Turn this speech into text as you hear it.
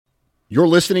You're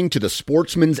listening to the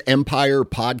Sportsman's Empire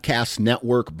Podcast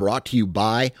Network, brought to you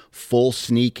by Full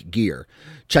Sneak Gear.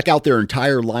 Check out their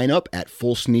entire lineup at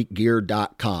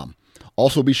fullsneakgear.com.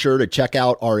 Also be sure to check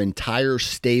out our entire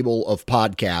stable of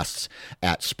podcasts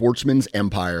at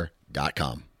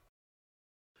sportsmansempire.com.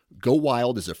 Go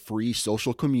Wild is a free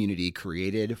social community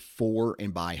created for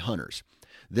and by hunters.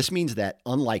 This means that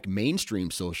unlike mainstream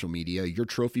social media, your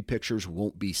trophy pictures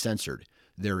won't be censored.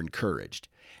 They're encouraged.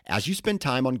 As you spend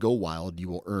time on Go Wild, you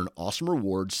will earn awesome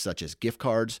rewards such as gift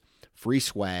cards, free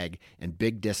swag, and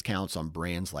big discounts on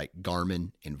brands like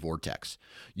Garmin and Vortex.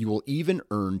 You will even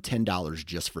earn $10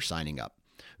 just for signing up.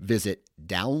 Visit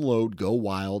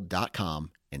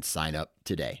downloadgowild.com and sign up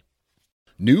today.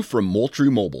 New from Moultrie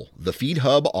Mobile, the Feed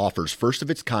Hub offers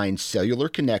first-of-its-kind cellular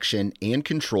connection and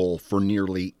control for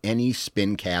nearly any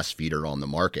spin cast feeder on the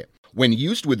market. When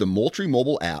used with the Moultrie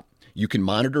Mobile app, you can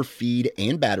monitor feed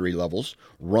and battery levels,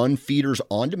 run feeders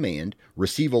on demand,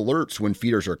 receive alerts when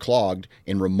feeders are clogged,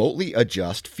 and remotely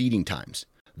adjust feeding times.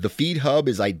 The Feed Hub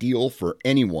is ideal for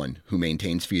anyone who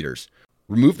maintains feeders.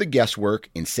 Remove the guesswork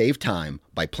and save time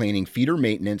by planning feeder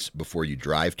maintenance before you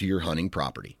drive to your hunting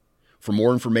property. For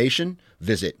more information,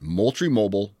 visit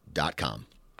moultriemobile.com.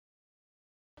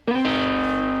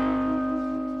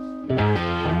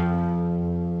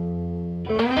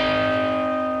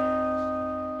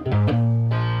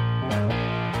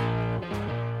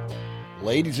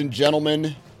 Ladies and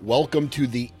gentlemen, welcome to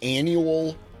the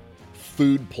annual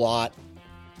food plot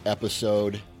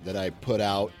episode that I put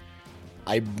out.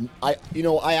 I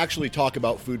actually talk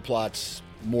about food plots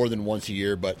more than once a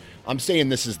year, but I'm saying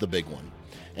this is the big one.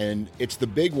 And it's the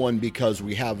big one because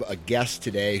we have a guest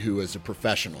today who is a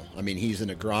professional. I mean, he's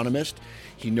an agronomist.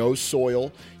 He knows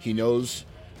soil. He knows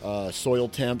soil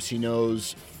temps. He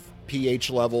knows pH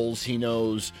levels. He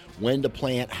knows when to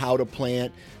plant, how to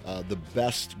plant, the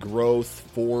best growth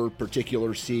for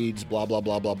particular seeds, blah, blah,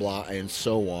 blah, blah, blah, and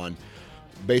so on.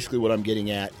 Basically what I'm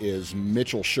getting at is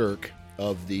Mitchell Shirk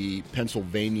of the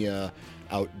Pennsylvania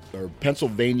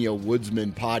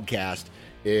Woodsman podcast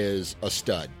is a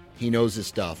stud. He knows his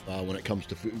stuff when it comes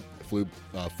to food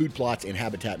plots and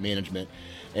habitat management,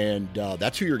 and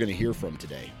that's who you're going to hear from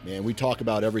today. Man, we talk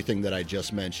about everything that I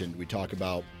just mentioned. We talk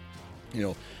about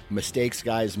mistakes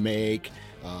guys make.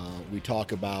 We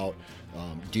talk about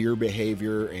deer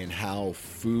behavior and how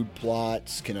food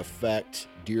plots can affect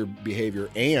deer behavior,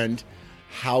 and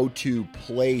how to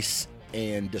place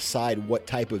and decide what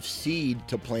type of seed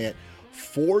to plant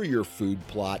for your food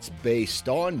plots based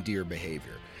on deer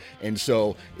behavior. And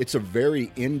so it's a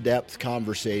very in-depth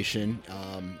conversation.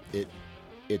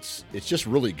 It's just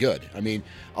really good. I mean,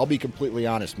 I'll be completely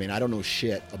honest, man. I don't know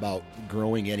shit about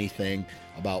growing anything,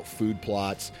 about food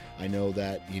plots. I know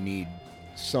that you need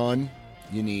sun,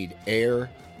 you need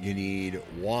air, you need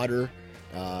water,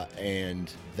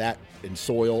 and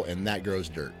soil, and that grows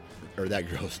dirt, or that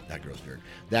grows dirt.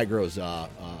 That grows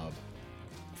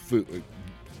food,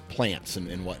 plants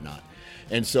and whatnot.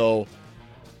 And so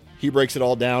he breaks it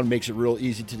all down, makes it real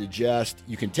easy to digest.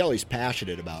 You can tell he's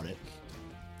passionate about it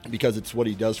because it's what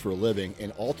he does for a living,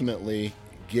 and ultimately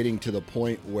getting to the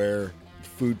point where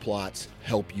food plots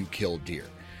help you kill deer.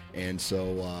 And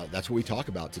so that's what we talk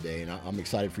about today, and I'm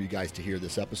excited for you guys to hear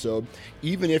this episode.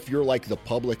 Even if you're like the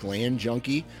public land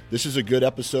junkie, this is a good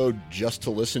episode just to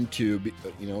listen to,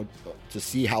 to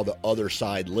see how the other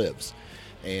side lives.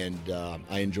 And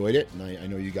I enjoyed it, and I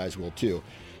know you guys will too.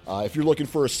 If you're looking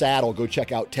for a saddle, go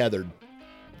check out Tethered.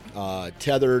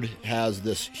 Tethered has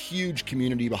this huge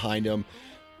community behind them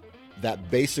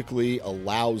that basically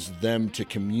allows them to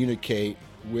communicate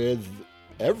with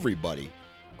everybody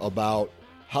about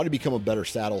how to become a better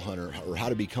saddle hunter, or how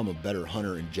to become a better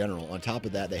hunter in general. On top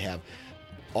of that, they have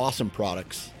awesome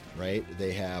products, right?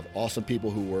 They have awesome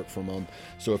people who work for them.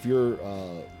 So if you're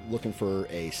looking for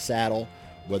a saddle,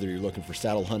 whether you're looking for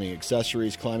saddle hunting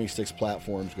accessories, climbing sticks,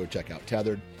 platforms, go check out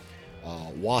Tethered.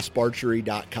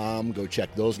 wasparchery.com, go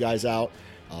check those guys out.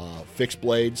 Fixed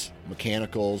blades,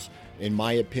 mechanicals, in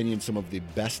my opinion, some of the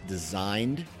best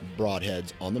designed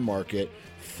broadheads on the market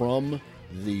from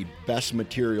the best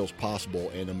materials possible,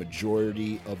 and a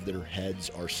majority of their heads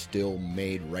are still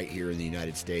made right here in the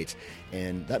United States,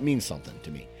 and that means something to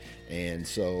me. And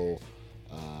so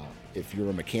if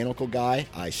you're a mechanical guy,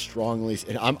 I strongly,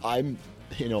 and I'm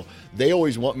they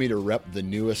always want me to rep the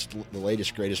newest, the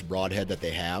latest, greatest broadhead that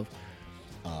they have.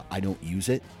 I don't use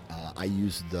it. I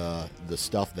use the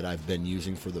stuff that I've been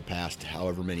using for the past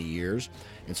however many years.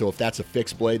 And so if that's a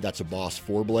fixed blade, that's a Boss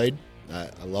 4-blade. I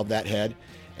love that head.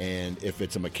 And if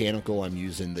it's a mechanical, I'm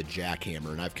using the jackhammer.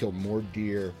 And I've killed more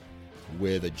deer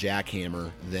with a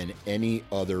jackhammer than any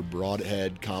other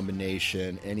broadhead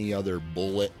combination, any other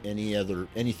bullet,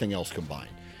 anything else combined.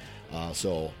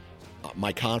 So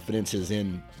my confidence is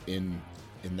in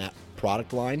that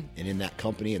product line and in that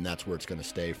company, and that's where it's going to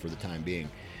stay for the time being.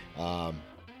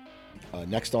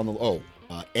 Next on the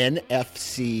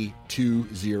NFC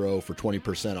 20 for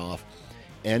 20% off.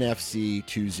 NFC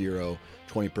 20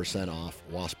 20% off.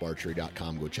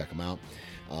 wasparchery.com. Go check them out.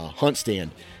 Hunt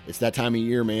stand. It's that time of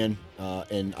year, man.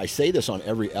 And I say this on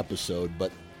every episode,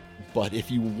 but if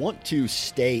you want to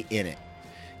stay in it,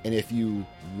 and if you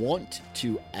want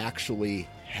to actually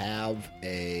have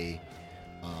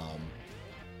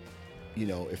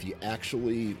if you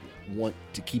actually want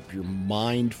to keep your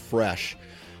mind fresh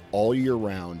all year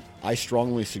round, I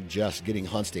strongly suggest getting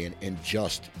Hunt Stand and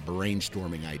just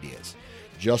brainstorming ideas.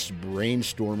 Just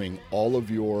brainstorming all of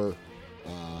your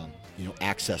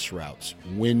access routes,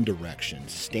 wind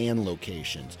directions, stand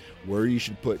locations, where you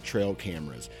should put trail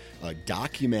cameras.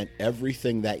 Document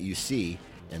everything that you see,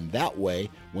 and that way,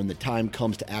 when the time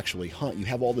comes to actually hunt, you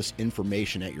have all this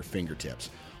information at your fingertips.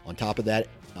 On top of that,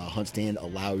 Hunt Stand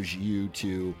allows you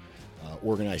to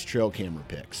organize trail camera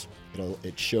pics.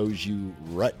 It shows you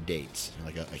rut dates,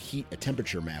 like a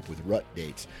temperature map with rut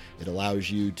dates. It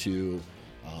allows you to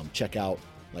check out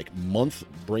like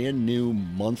brand new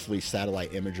monthly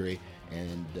satellite imagery,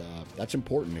 and that's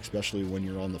important, especially when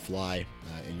you're on the fly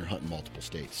and you're hunting multiple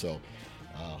states. So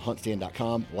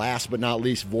huntstand.com. Last but not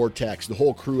least, Vortex. The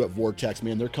whole crew at Vortex,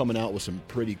 man, they're coming out with some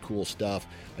pretty cool stuff.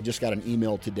 I just got an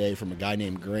email today from a guy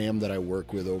named Graham that I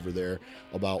work with over there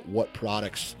about what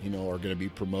products are going to be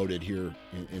promoted here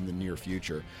in the near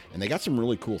future, and they got some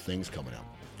really cool things coming out,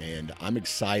 and I'm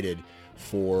excited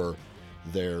for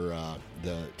their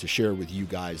to share with you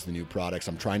guys the new products.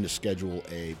 I'm trying to schedule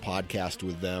a podcast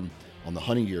with them on the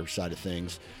hunting gear side of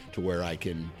things, to where I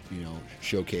can,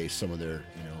 showcase some of their,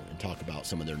 and talk about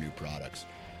some of their new products.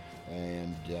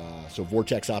 And so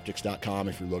vortexoptics.com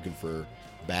if you're looking for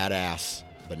badass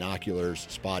binoculars,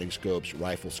 spotting scopes,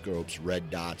 rifle scopes, red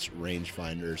dots,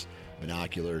 rangefinders,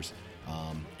 binoculars.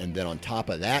 And then on top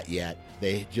of that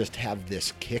they just have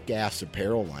this kick-ass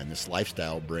apparel line, this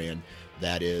lifestyle brand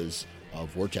that is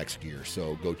Vortex gear.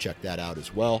 So go check that out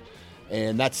as well.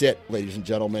 And that's it, ladies and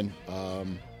gentlemen.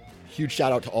 Huge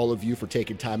shout out to all of you for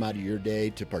taking time out of your day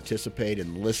to participate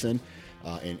and listen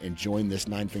and join this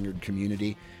nine-fingered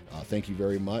community. Thank you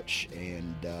very much.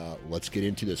 And let's get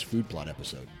into this food plot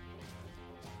episode.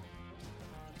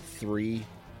 3,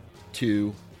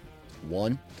 2,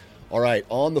 1. All right.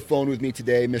 On the phone with me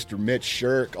today, Mr. Mitch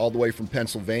Shirk, all the way from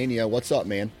Pennsylvania. What's up,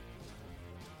 man?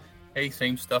 Hey,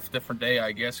 same stuff, different day,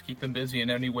 I guess. Keeping busy in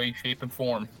any way, shape, and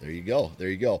form. There you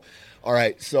go. All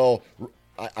right. So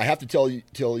I have to tell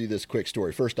you this quick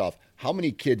story. First off, how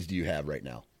many kids do you have right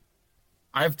now?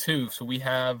 I have 2. So we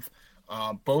have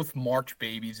both March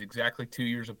babies, exactly 2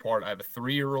 years apart. I have a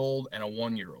 3-year-old and a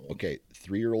 1-year-old. Okay,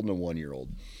 3-year-old and a 1-year-old.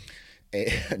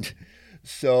 And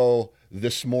so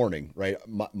this morning, right,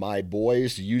 my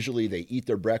boys, usually they eat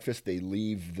their breakfast, they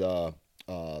leave the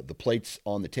plates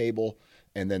on the table,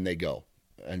 and then they go.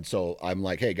 And so I'm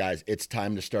like, hey, guys, it's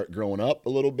time to start growing up a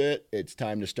little bit. It's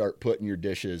time to start putting your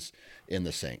dishes in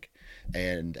the sink,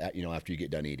 and after you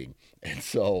get done eating. And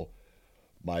so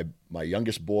my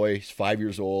youngest boy, he's 5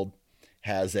 years old,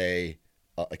 has a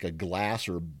glass,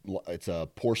 or it's a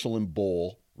porcelain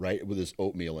bowl, right, with his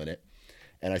oatmeal in it.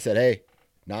 And I said, hey,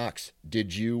 Knox,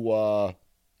 did you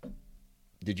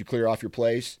clear off your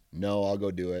place? No, I'll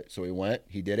go do it. So he went,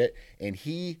 he did it, and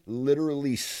he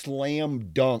literally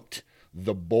slam dunked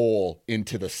the bowl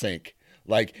into the sink.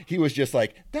 Like, he was just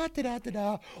like,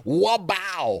 da-da-da-da-da,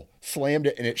 wabow, slammed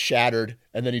it, and it shattered,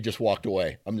 and then he just walked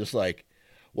away. I'm just like,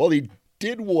 well, he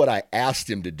did what I asked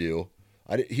him to do.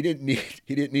 He didn't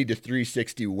need to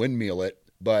 360 windmill it,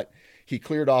 but he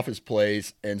cleared off his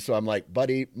plays. And so I'm like,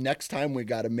 buddy, next time we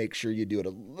got to make sure you do it a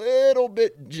little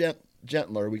bit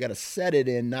gentler. We got to set it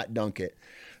in, not dunk it.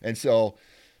 And so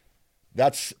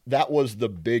that was the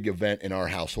big event in our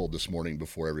household this morning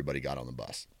before everybody got on the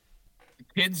bus.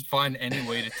 Kids find any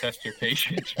way to test your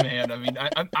patience, man. I mean,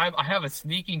 I have a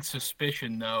sneaking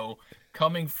suspicion, though,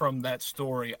 coming from that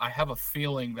story, I have a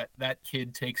feeling that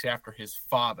kid takes after his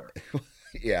father.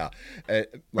 Yeah,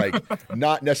 like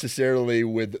not necessarily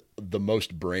with the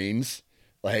most brains.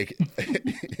 Like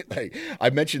I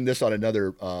mentioned this on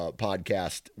another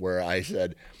podcast where I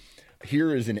said,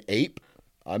 here is an ape.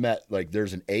 I'm at, like,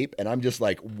 there's an ape, and I'm just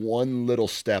like one little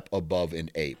step above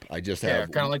an ape. I just have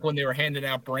kind of like when they were handing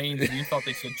out brains and you thought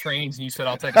they said trains and you said,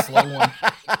 I'll take a slow one.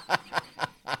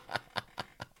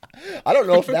 I don't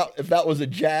know if that was a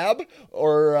jab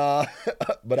or,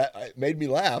 but it made me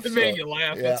laugh. It made you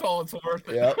laugh. Yeah. That's all it's worth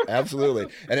it. Yeah, absolutely.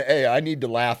 And hey, I need to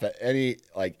laugh at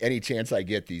any chance I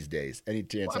get these days. Any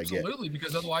chance I get. Absolutely,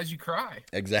 because otherwise you cry.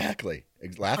 Exactly.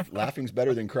 Laughing's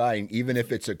better than crying, even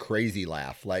if it's a crazy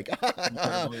laugh. Like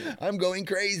I'm going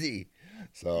crazy.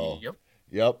 So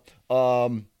yep.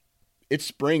 It's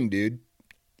spring, dude.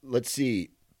 Let's see.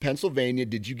 Pennsylvania,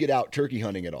 did you get out turkey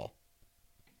hunting at all?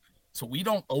 So we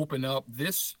don't open up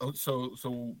this.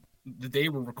 So the day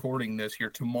we're recording this here,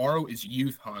 tomorrow is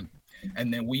youth hunt.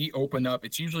 And then we open up,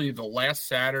 it's usually the last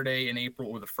Saturday in April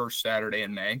or the first Saturday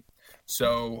in May.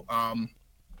 So,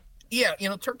 yeah,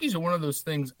 turkeys are one of those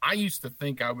things. I used to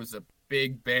think I was a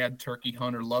big, bad turkey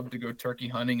hunter, loved to go turkey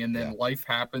hunting. And then life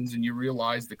happens and you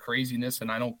realize the craziness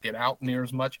and I don't get out near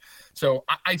as much. So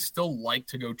I still like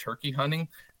to go turkey hunting.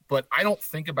 But I don't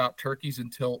think about turkeys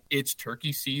until it's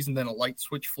turkey season. Then a light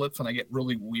switch flips and I get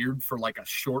really weird for like a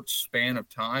short span of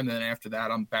time. And then after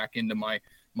that, I'm back into my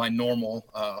normal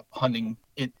hunting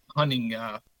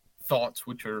thoughts,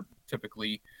 which are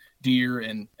typically deer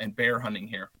and bear hunting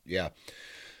here. Yeah,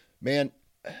 man.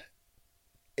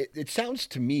 It sounds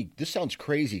to me, this sounds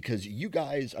crazy because you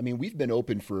guys, I mean, we've been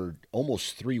open for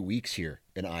almost 3 weeks here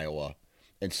in Iowa,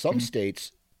 and some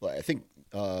states, I think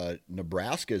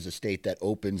Nebraska is a state that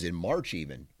opens in March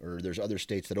even, or there's other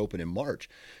states that open in March.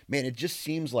 Man, it just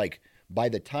seems like by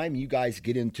the time you guys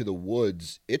get into the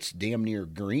woods, it's damn near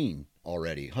green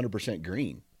already, 100%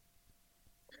 green.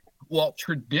 Well,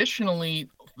 traditionally,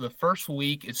 the first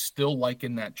week is still like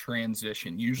in that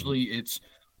transition. Usually it's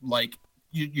like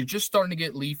you're just starting to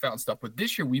get leaf out and stuff. But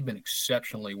this year we've been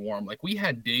exceptionally warm. Like we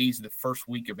had days the first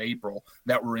week of April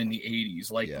that were in the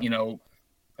 80s. Like,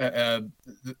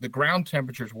 the ground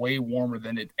temperature is way warmer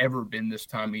than it ever been this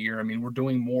time of year. I mean, we're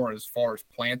doing more as far as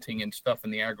planting and stuff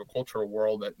in the agricultural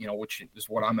world that, which is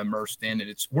what I'm immersed in.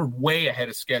 And we're way ahead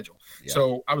of schedule. Yeah.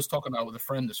 So I was talking about with a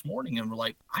friend this morning and we're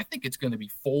like, I think it's going to be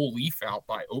full leaf out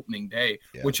by opening day,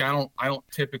 which I'm not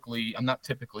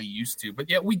typically used to, but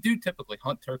yeah, we do typically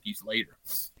hunt turkeys later.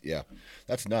 Yeah.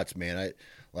 That's nuts, man.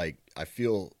 I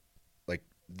feel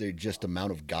the just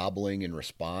amount of gobbling and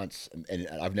response, and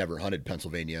I've never hunted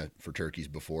Pennsylvania for turkeys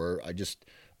before.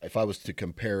 If I was to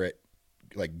compare it,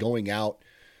 like going out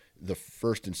the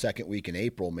first and second week in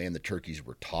April, man, the turkeys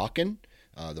were talking.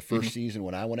 The first season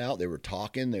when I went out, they were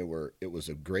talking. It was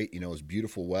a great, it was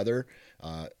beautiful weather,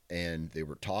 and they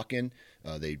were talking.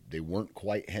 They weren't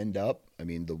quite henned up. I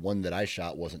mean, the one that I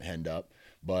shot wasn't henned up,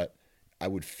 but I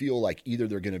would feel like either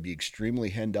they're going to be extremely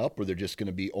henned up or they're just going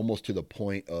to be almost to the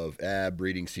point of,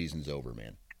 breeding season's over,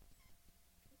 man.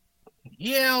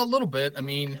 Yeah, a little bit. I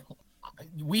mean,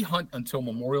 we hunt until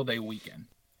Memorial Day weekend,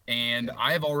 and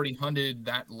I've already hunted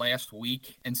that last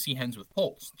week and see hens with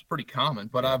poults. It's pretty common,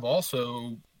 but I've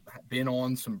also been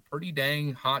on some pretty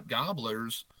dang hot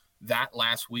gobblers that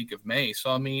last week of May.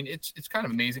 So, I mean, it's kind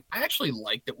of amazing. I actually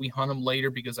like that we hunt them later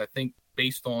because I think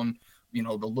based on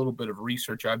the little bit of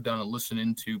research I've done and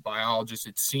listening to biologists,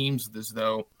 it seems as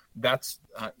though that's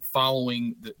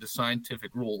following the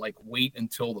scientific rule, like wait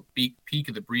until the peak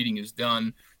of the breeding is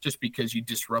done, just because you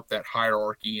disrupt that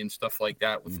hierarchy and stuff like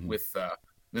that with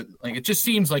like, it just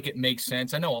seems like it makes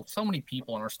sense. I know so many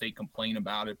people in our state complain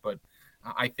about it, but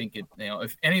I think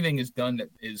if anything is done that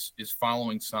is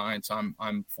following science,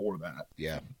 I'm for that.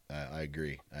 Yeah, I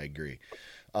agree.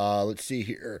 Let's see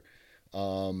here.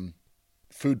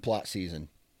 Food plot season,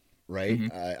 right?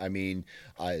 I mean,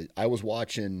 I was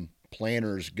watching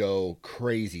planters go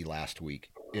crazy last week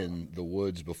in the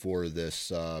woods before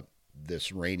this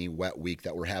rainy, wet week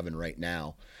that we're having right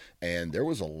now, and there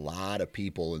was a lot of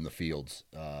people in the fields.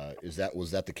 Was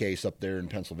that the case up there in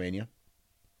Pennsylvania?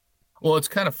 Well, it's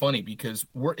kind of funny because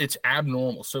it's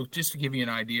abnormal. So just to give you an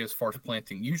idea as far as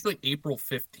planting, usually April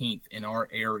 15th in our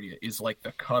area is like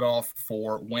the cutoff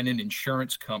for when an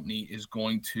insurance company is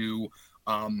going to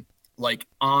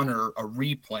honor a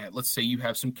replant. Let's say you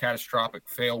have some catastrophic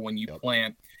fail when you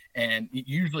plant, and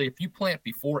usually if you plant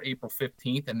before April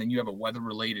 15th and then you have a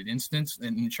weather-related instance,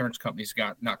 then the insurance company's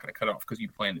not going to cut off because you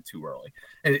planted too early.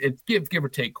 It's give or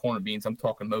take corn and beans. I'm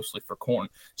talking mostly for corn.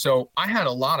 So I had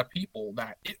a lot of people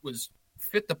that it was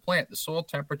fit to plant. The soil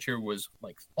temperature was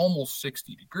like almost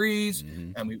 60 degrees.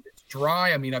 It's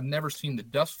dry. I mean, I've never seen the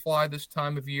dust fly this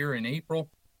time of year in April.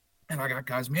 And I got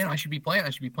guys, man, I should be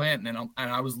planting. And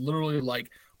I was literally like,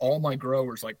 all my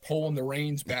growers, like pulling the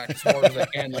reins back as hard as I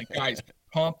can. Like, guys,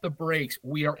 pump the brakes.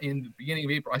 We are in the beginning of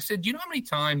April. I said, do you know how many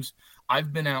times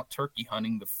I've been out turkey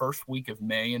hunting the first week of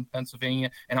May in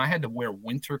Pennsylvania, and I had to wear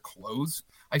winter clothes?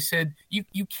 I said,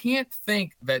 you can't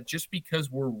think that just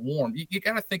because we're warm, you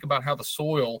got to think about how the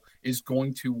soil is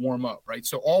going to warm up, right?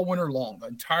 So all winter long, the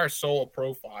entire soil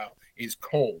profile is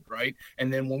cold, right?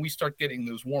 And then when we start getting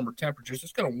those warmer temperatures,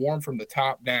 it's going to warm from the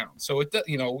top down. So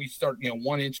we start,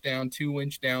 1 inch down, 2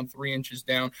 inch down, 3 inches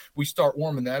down. We start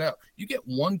warming that up. You get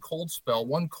one cold spell,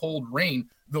 one cold rain,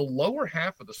 the lower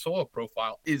half of the soil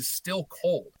profile is still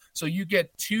cold. So you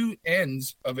get two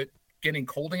ends of it getting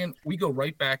cold again. We go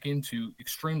right back into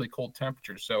extremely cold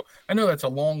temperatures. So I know that's a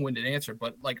long-winded answer,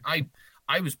 but like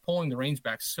I was pulling the reins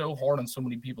back so hard on so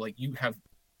many people. Like, you have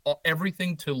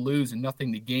everything to lose and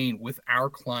nothing to gain with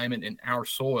our climate and our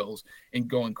soils and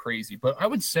going crazy. But I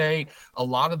would say a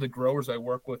lot of the growers I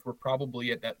work with were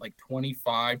probably at that like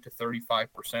 25 to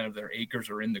 35% of their acres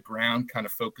are in the ground, kind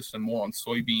of focusing more on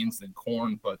soybeans than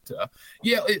corn. But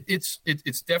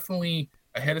it's definitely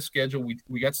ahead of schedule.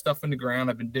 We got stuff in the ground.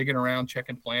 I've been digging around,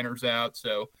 checking planters out.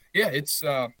 So yeah, it's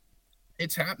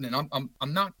happening.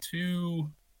 I'm not too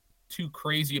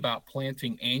crazy about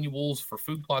planting annuals for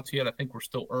food plots yet. I think we're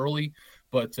still early,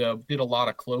 but did a lot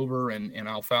of clover and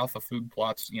alfalfa food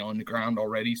plots, in the ground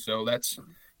already. So that's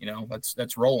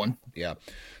rolling. Yeah.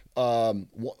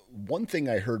 One thing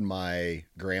I heard my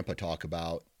grandpa talk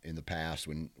about in the past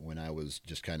when I was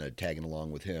just kind of tagging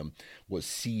along with him was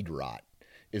seed rot.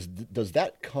 Does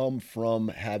that come from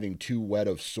having too wet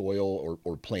of soil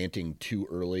or planting too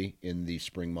early in the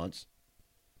spring months?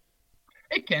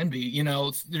 It can be,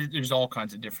 there's all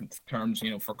kinds of different terms,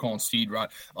 for calling seed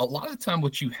rot. A lot of the time,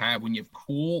 what you have when you have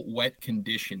cool, wet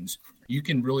conditions, you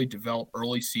can really develop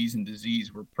early season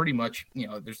disease where pretty much,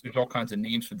 there's all kinds of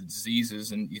names for the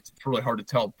diseases, and it's really hard to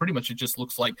tell. Pretty much it just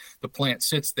looks like the plant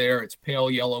sits there. It's pale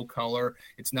yellow color.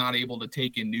 It's not able to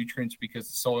take in nutrients because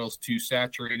the soil's too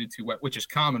saturated, too wet, which is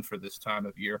common for this time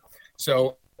of year.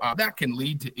 So that can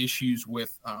lead to issues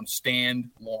with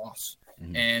stand loss.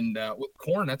 Mm-hmm. And with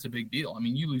corn, that's a big deal. I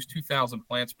mean, you lose 2,000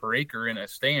 plants per acre in a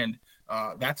stand.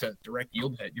 That's a direct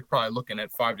yield hit. You're probably looking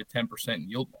at 5 to 10%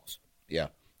 yield loss. Yeah,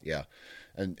 yeah,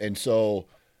 and so,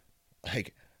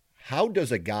 like, how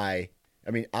does a guy? I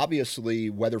mean,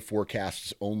 obviously, weather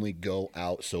forecasts only go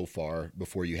out so far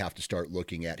before you have to start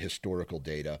looking at historical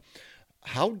data.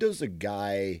 How does a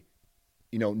guy,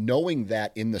 knowing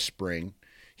that in the spring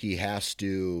he has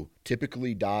to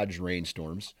typically dodge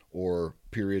rainstorms or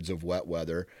periods of wet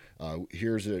weather.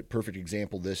 Here's a perfect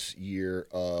example this year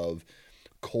of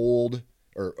cold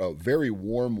or very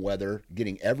warm weather,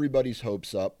 getting everybody's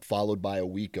hopes up, followed by a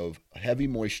week of heavy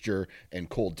moisture and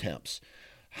cold temps.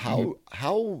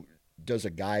 How does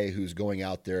a guy who's going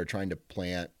out there trying to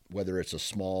plant, whether it's a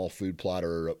small food plot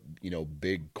or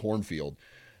big cornfield,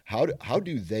 how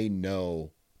do they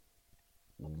know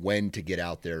when to get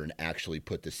out there and actually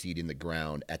put the seed in the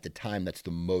ground at the time that's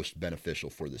the most beneficial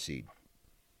for the seed?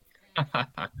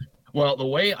 Well, the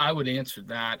way I would answer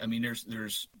that, I mean,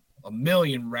 there's a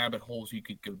million rabbit holes you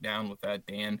could go down with that,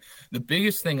 Dan. The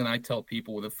biggest thing that I tell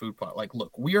people with a food plot, like,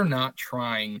 look, we are not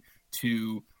trying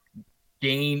to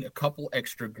gain a couple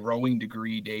extra growing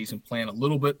degree days and plant a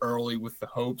little bit early with the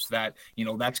hopes that,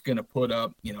 that's going to put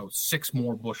up, 6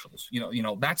 more bushels.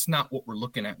 That's not what we're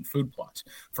looking at in food plots.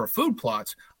 For food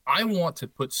plots, I want to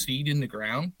put seed in the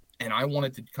ground and I want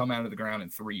it to come out of the ground in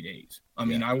 3 days. I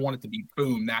mean, I want it to be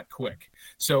boom that quick.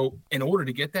 So in order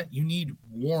to get that, you need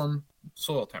warm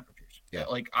soil temperatures. Yeah.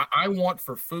 Like I want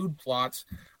for food plots,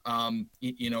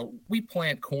 we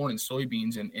plant corn and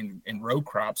soybeans and row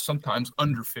crops sometimes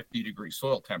under 50 degree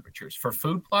soil temperatures. For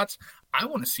food plots, I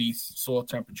want to see soil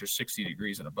temperature 60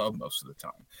 degrees and above most of the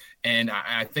time. And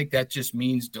I think that just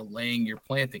means delaying your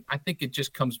planting. I think it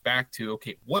just comes back to,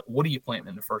 okay, what are you planting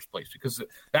in the first place? Because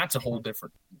that's a whole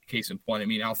different case in point. I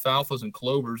mean, alfalfas and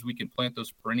clovers, we can plant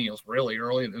those perennials really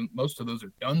early, and most of those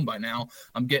are done by now.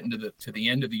 I'm getting to the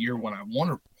end of the year when I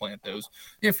want to plant those.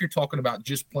 If you're talking about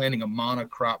just planting a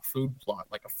monocrop food plot,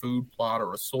 like a food plot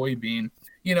or a soybean,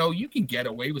 you can get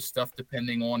away with stuff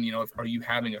depending on, are you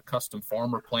having a custom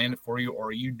farmer plant it for you, or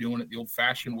are you doing it the old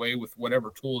fashioned way with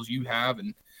whatever tools you have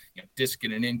and,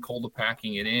 disking it in, cold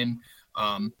packing it in.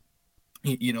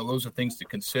 Those are things to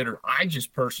consider. I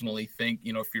just personally think,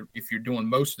 if you're doing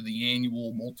most of the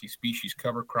annual multi-species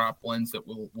cover crop blends that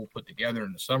we'll put together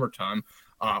in the summertime,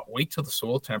 wait till the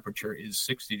soil temperature is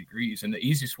 60 degrees. And the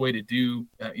easiest way to do,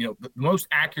 the most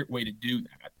accurate way to do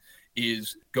that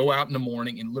is go out in the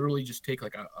morning and literally just take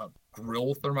like a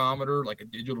grill thermometer, like a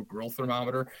digital grill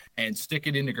thermometer, and stick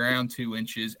it in the ground 2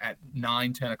 inches at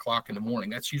 9-10 o'clock in the morning.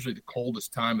 That's usually the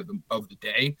coldest time of the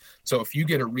day. So if you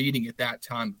get a reading at that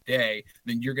time of day,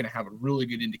 then you're going to have a really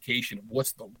good indication of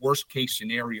what's the worst case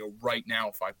scenario right now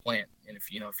if I plant. And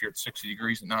if you're at 60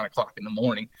 degrees at 9 o'clock in the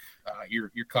morning,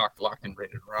 you're cocked, locked, and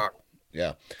ready to rock.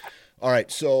 Yeah. All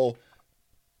right. So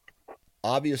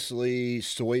obviously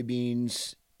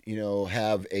soybeans,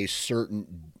 have a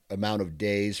certain amount of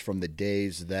days from the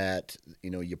days that,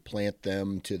 you plant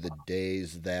them to the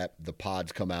days that the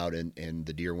pods come out and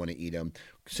the deer want to eat them.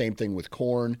 Same thing with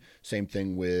corn, same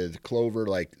thing with clover.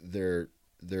 Like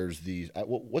there's these,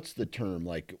 what's the term,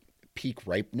 like peak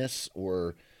ripeness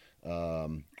or,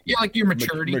 like your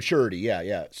maturity. Maturity. Yeah.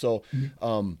 Yeah. So,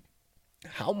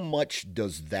 how much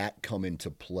does that come into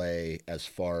play as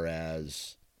far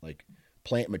as like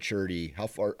plant maturity? How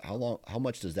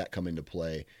much does that come into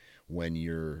play when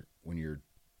you're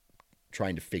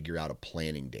trying to figure out a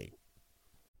planting date?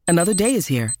 Another day is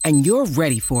here and you're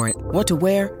ready for it. What to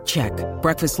wear? Check.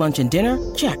 Breakfast, lunch, and dinner?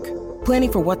 Check.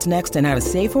 Planning for what's next and how to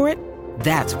save for it?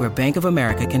 That's where Bank of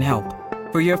America can help.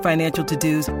 For your financial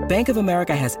to-dos, Bank of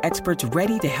America has experts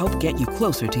ready to help get you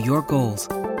closer to your goals.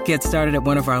 Get started at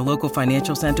one of our local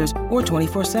financial centers or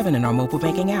 24/7 in our mobile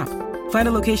banking app. Find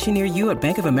a location near you at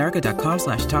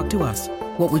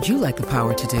bankofamerica.com/talktous. What would you like the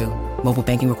power to do? Mobile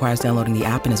banking requires downloading the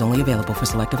app and is only available for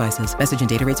select devices. Message and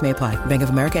data rates may apply. Bank of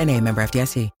America N.A., member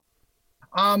FDIC.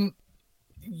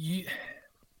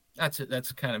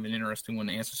 That's kind of an interesting one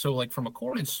to answer. So like from a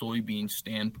corn and soybean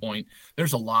standpoint,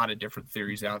 there's a lot of different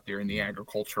theories out there in the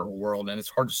agricultural world, and it's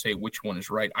hard to say which one is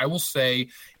right. I will say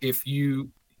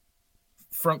I'm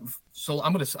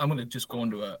gonna just go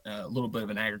into a little bit of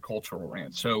an agricultural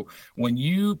rant. So when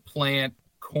you plant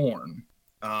corn,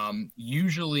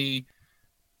 usually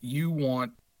you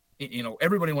want,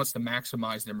 everybody wants to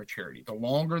maximize their maturity. The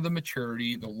longer the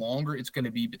maturity, the longer it's going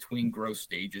to be between growth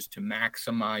stages to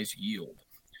maximize yield.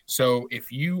 So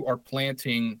if you are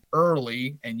planting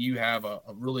early and you have a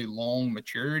really long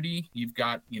maturity, you've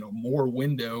got, more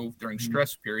window during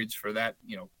stress periods for that,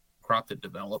 crop to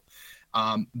develop.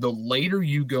 The later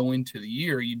you go into the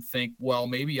year, you'd think, well,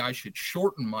 maybe I should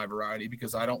shorten my variety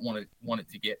because I don't want it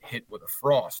to get hit with a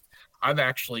frost. I've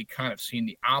actually kind of seen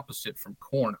the opposite from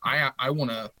corn. I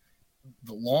want to,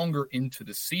 the longer into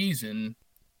the season,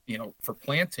 for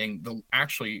planting, I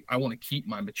want to keep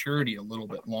my maturity a little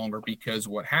bit longer, because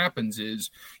what happens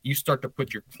is you start to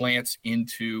put your plants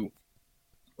into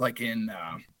like a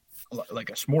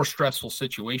more stressful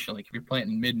situation. Like if you're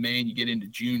planting mid-May and you get into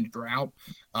June drought,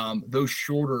 those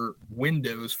shorter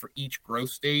windows for each growth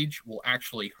stage will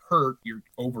actually hurt your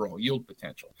overall yield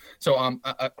potential. So I'm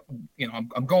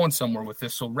going somewhere with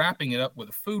this. So wrapping it up with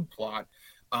a food plot,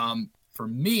 for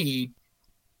me,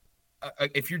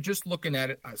 if you're just looking at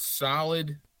it, a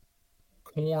solid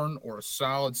corn or a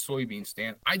solid soybean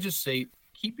stand, I just say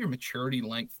keep your maturity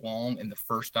length long in the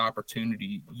first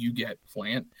opportunity you get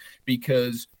plant,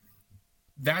 because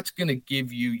that's going to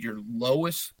give you your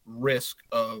lowest risk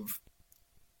of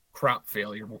crop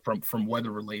failure from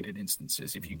weather-related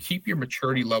instances. If you keep your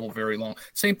maturity level very long,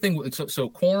 same thing with so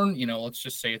corn. Let's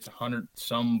just say it's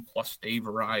 100-some plus day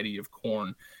variety of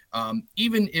corn.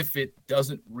 Even if it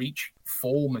doesn't reach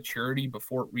full maturity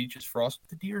before it reaches frost,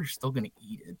 the deer are still going to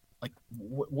eat it. Like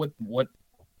what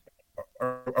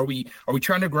are we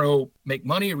trying to make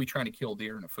money? Or are we trying to kill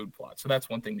deer in a food plot? So that's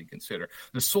one thing to consider.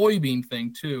 The soybean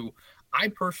thing too, I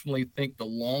personally think the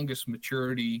longest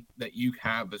maturity that you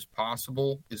have as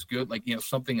possible is good. Like,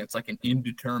 something that's like an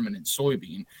indeterminate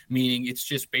soybean, meaning it's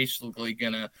just basically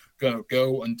gonna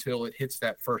go until it hits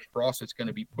that first frost. It's going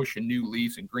to be pushing new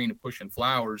leaves and green and pushing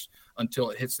flowers until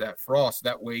it hits that frost.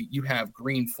 That way you have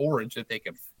green forage that they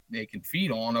can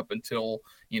feed on up until,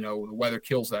 the weather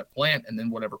kills that plant, and then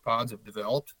whatever pods have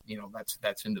developed,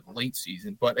 that's into the late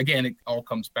season. But again, it all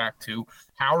comes back to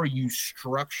how are you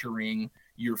structuring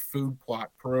your food plot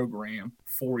program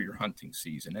for your hunting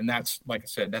season. And that's, like I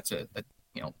said, that's a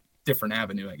different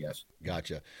avenue, I guess.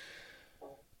 Gotcha.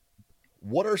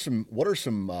 What are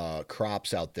some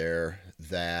crops out there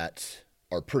that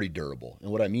are pretty durable?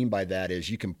 And what I mean by that is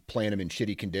you can plant them in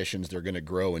shitty conditions. They're going to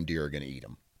grow and deer are going to eat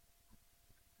them.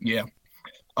 Yeah.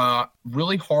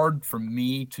 Really hard for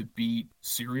me to beat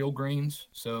cereal grains.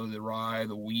 So the rye,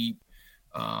 the wheat.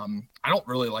 I don't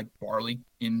really like barley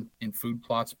in food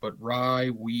plots, but rye,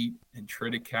 wheat, and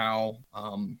triticale,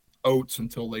 oats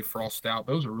until they frost out.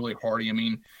 Those are really hardy. I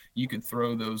mean, you can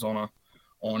throw those on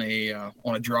a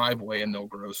driveway and they'll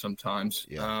grow sometimes.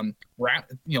 Yeah.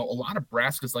 A lot of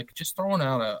brassicas, like just throwing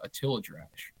out a tillage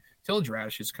radish. tillage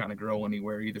radishes kind of grow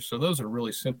anywhere either. So those are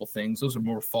really simple things. Those are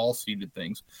more fall seeded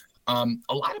things. A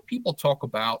lot of people talk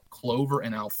about clover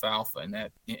and alfalfa,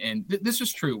 and this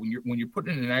is true when you're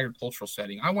putting it in an agricultural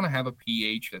setting. I want to have a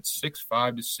pH that's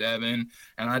 6.5 to 7,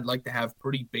 and I'd like to have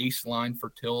pretty baseline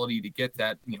fertility to get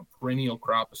that perennial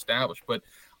crop established. But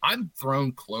I've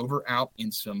thrown clover out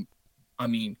in some,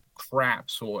 crap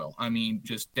soil.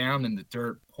 Just down in the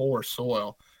dirt, poor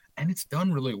soil. And it's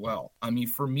done really well.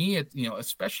 For me,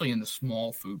 especially in the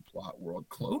small food plot world,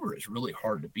 clover is really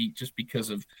hard to beat just because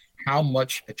of how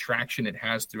much attraction it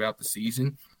has throughout the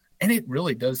season. And it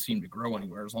really does seem to grow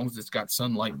anywhere as long as it's got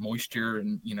sunlight, moisture,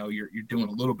 and you're doing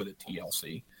a little bit of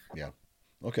TLC. Yeah.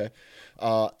 Okay.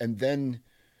 And then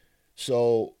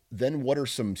what are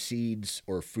some seeds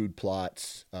or food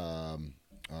plots,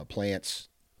 plants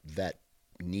that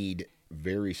need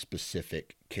very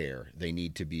specific care? They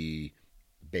need to be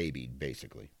babied,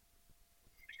 basically.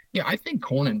 Yeah, I think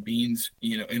corn and beans,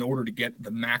 in order to get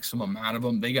the maximum out of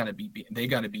them, they got to be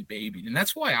babied, and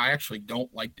that's why I actually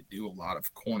don't like to do a lot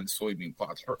of corn and soybean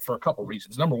plots for a couple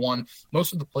reasons. Number one,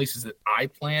 most of the places that I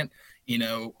plant,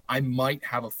 I might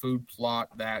have a food plot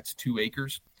that's 2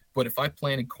 acres. But if I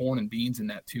planted corn and beans in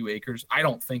that 2 acres, I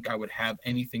don't think I would have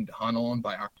anything to hunt on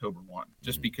by October 1,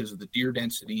 just because of the deer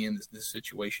density and the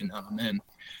situation that I'm in.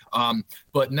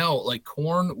 But no, like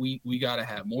corn, we got to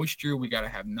have moisture. We got to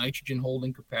have nitrogen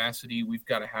holding capacity. We've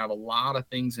got to have a lot of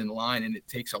things in line, and it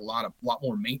takes a lot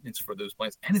more maintenance for those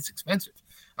plants, and it's expensive.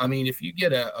 If you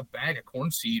get a bag of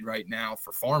corn seed right now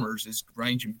for farmers, is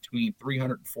ranging between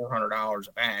 $300 and $400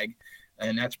 a bag,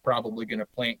 and that's probably going to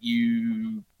plant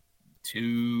you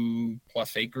 2+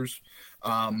 acres.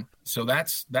 So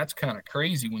that's kind of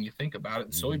crazy when you think about it.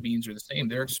 And soybeans are the same.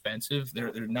 They're expensive.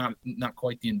 They're not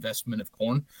quite the investment of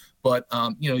corn, but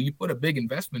you put a big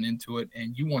investment into it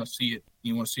and you want to see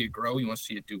it grow. You want to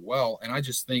see it do well. And I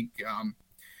just think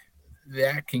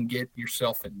that can get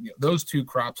yourself in those 2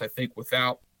 crops, I think,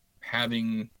 without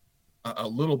having a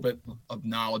little bit of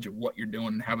knowledge of what you're doing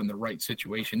and having the right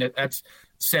situation. That's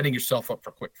setting yourself up for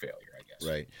quick failure, I guess.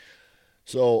 Right.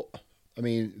 So,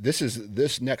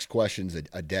 this next question's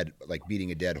like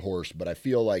beating a dead horse, but I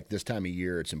feel like this time of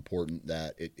year it's important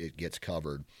that it gets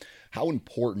covered. How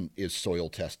important is soil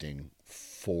testing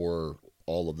for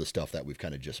all of the stuff that we've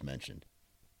kind of just mentioned?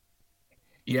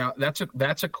 Yeah, that's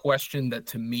a question that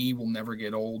to me will never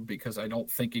get old, because I don't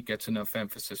think it gets enough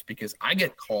emphasis, because I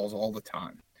get calls all the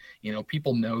time.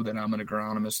 People know that I'm an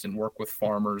agronomist and work with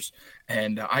farmers,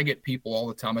 and I get people all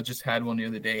the time. I just had one the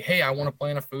other day. Hey, I want to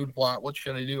plant a food plot. What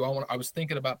should I do? I was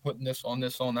thinking about putting this on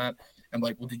that. I'm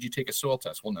like, well, did you take a soil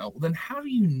test? Well, no. Well, then how do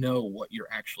you know what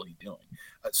you're actually doing?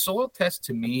 A soil test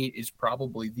to me is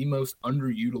probably the most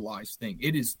underutilized thing.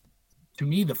 It is, to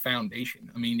me, the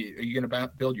foundation. Are you going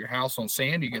to build your house on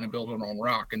sand? Or are you going to build it on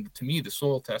rock? And to me, the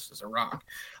soil test is a rock.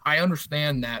 I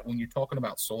understand that when you're talking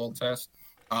about soil tests,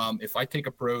 if I take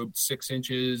a probe 6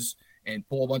 inches and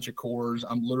pull a bunch of cores,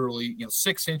 I'm literally,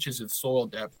 6 inches of soil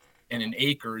depth, and an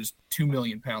acre is 2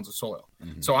 million pounds of soil.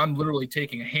 Mm-hmm. So I'm literally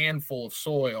taking a handful of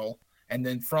soil, and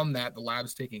then from that, the lab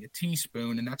is taking a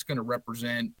teaspoon, and that's going to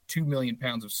represent 2 million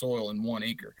pounds of soil in 1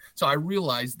 acre. So I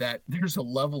realize that there's a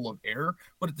level of error,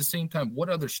 but at the same time, what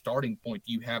other starting point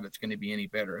do you have that's going to be any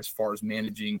better as far as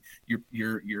managing your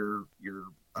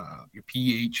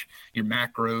pH, your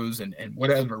macros, and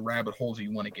whatever rabbit holes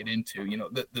you want to get into?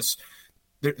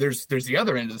 There's the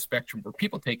other end of the spectrum where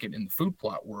people take it in the food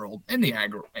plot world and the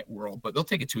agro world, but they'll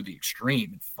take it to the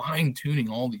extreme and fine tuning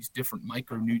all these different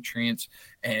micronutrients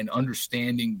and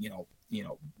understanding,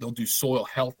 they'll do soil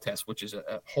health tests, which is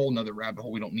a whole nother rabbit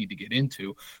hole we don't need to get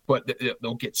into, but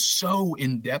they'll get so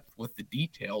in depth with the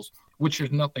details, which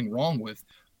there's nothing wrong with.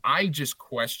 I just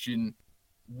question,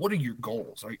 what are your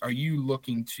goals? Are you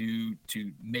looking to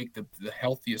make the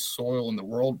healthiest soil in the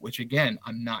world, which again,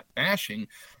 I'm not bashing.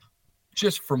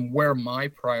 Just from where my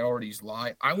priorities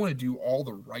lie, I want to do all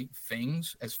the right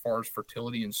things as far as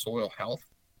fertility and soil health,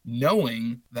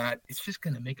 knowing that it's just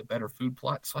going to make a better food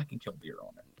plot so I can kill deer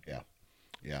on it.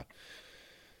 Yeah.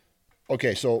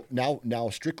 Okay, so now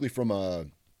strictly from a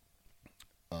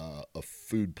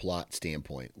food plot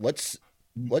standpoint, let's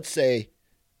say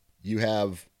you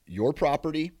have your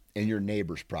property and your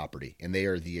neighbor's property, and they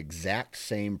are the exact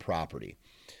same property.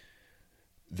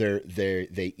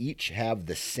 They each have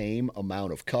the same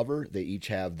amount of cover. They each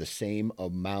have the same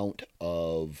amount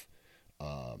of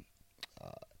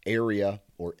area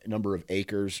or number of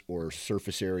acres or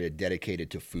surface area dedicated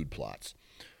to food plots.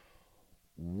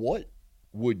 What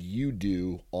would you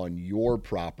do on your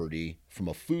property from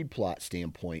a food plot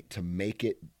standpoint to make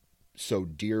it so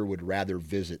deer would rather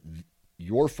visit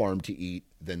your farm to eat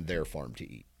than their farm to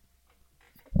eat?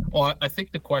 Well, I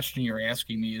think the question you're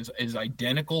asking me is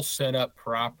identical setup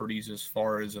properties as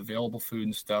far as available food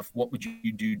and stuff. What would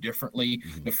you do differently?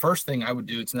 Mm-hmm. The first thing I would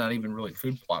do, it's not even really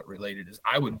food plot related, is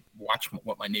I would watch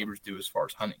what my neighbors do as far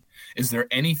as hunting. Is there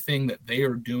anything that they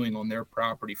are doing on their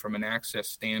property from an access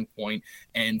standpoint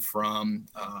and from,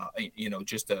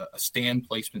 just a stand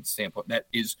placement standpoint that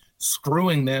is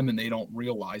screwing them and they don't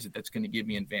realize it? That's going to give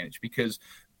me an advantage, because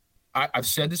I've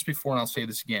said this before and I'll say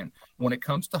this again. When it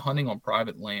comes to hunting on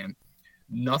private land,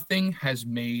 nothing has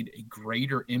made a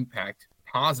greater impact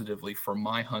positively for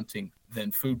my hunting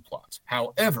than food plots.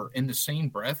 However, in the same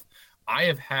breath, I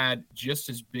have had just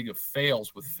as big of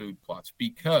fails with food plots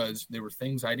because there were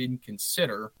things I didn't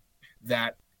consider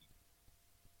that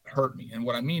hurt me. And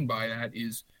what I mean by that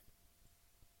is,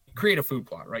 create a food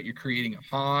plot, right? You're creating a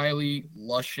highly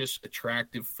luscious,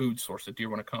 attractive food source that deer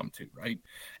want to come to, right?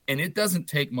 And it doesn't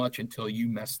take much until you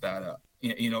mess that up.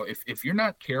 If you're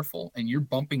not careful and you're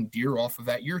bumping deer off of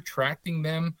that, you're attracting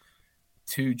them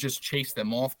to just chase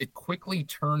them off. It quickly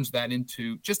turns that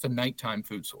into just a nighttime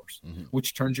food source,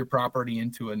 which turns your property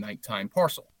into a nighttime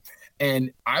parcel.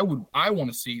 And I want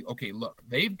to see, okay, look,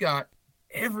 they've got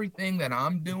everything that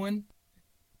I'm doing,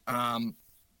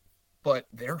 but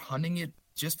they're hunting it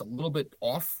just a little bit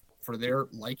off for their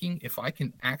liking. If I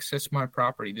can access my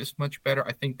property this much better,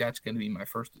 I think that's going to be my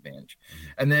first advantage.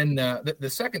 And then the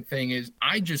second thing is,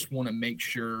 I just want to make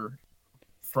sure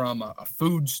from a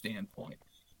food standpoint,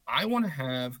 I want to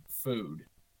have food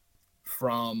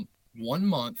from 1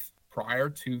 month prior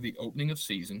to the opening of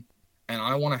season. And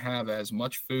I want to have as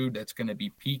much food that's going to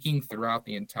be peaking throughout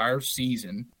the entire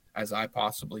season as I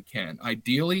possibly can.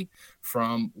 Ideally,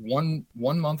 from one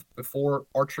month before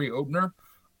archery opener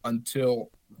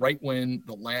until right when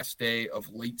the last day of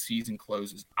late season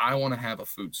closes, I want to have a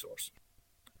food source.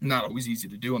 Not always easy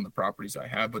to do on the properties I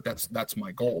have, but that's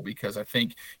my goal, because I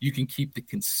think you can keep the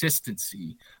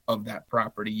consistency of that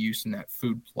property use and that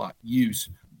food plot use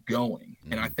going.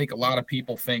 And I think a lot of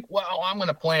people think, well, I'm going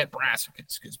to plant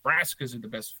brassicas because brassicas are the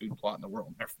best food plot in the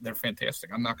world. They're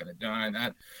fantastic. I'm not going to deny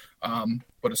that.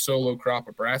 But a solo crop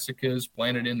of brassicas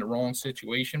planted in the wrong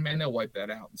situation, man, they'll wipe that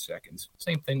out in seconds.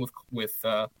 Same thing with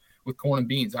corn and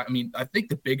beans. I mean, I think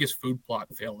the biggest food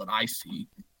plot fail that I see,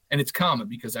 and it's common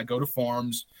because I go to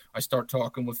farms, I start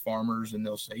talking with farmers, and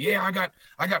they'll say, yeah,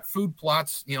 I got food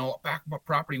plots, back of my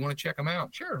property. You want to check them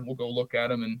out? Sure. And we'll go look at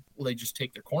them, and they just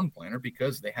take their corn planter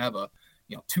because they have a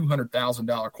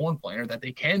 $200,000 corn planter that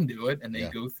they can do it. And they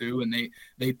go through and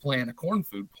they plant a corn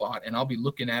food plot, and I'll be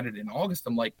looking at it in August.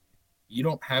 I'm like, you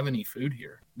don't have any food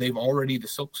here. The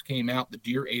silks came out, the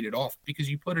deer ate it off because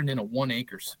you put it in a 1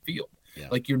 acre field. Yeah.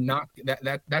 Like, you're not,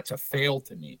 that's a fail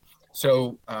to me.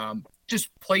 So, just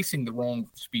placing the wrong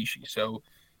species. So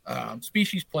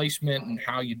species placement and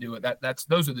how you do it,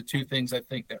 those are the two things I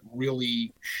think that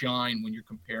really shine when you're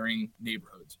comparing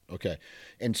neighborhoods. Okay.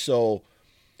 And so,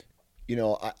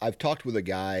 I've talked with a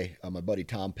guy, my buddy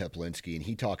Tom Peplinski, and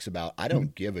he talks about, I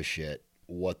don't give a shit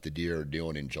what the deer are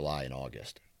doing in July and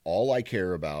August. All I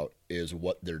care about is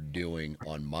what they're doing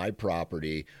on my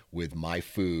property with my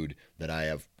food that I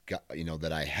have got,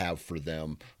 that I have for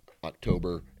them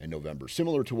October and November,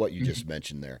 similar to what you just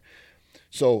mentioned there.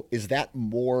 So is that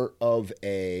more of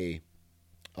a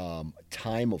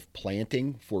time of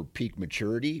planting for peak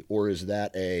maturity, or is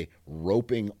that a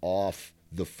roping off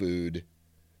the food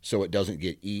so it doesn't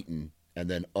get eaten and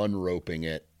then unroping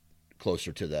it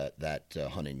closer to that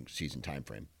hunting season time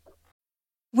frame?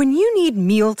 When you need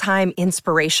mealtime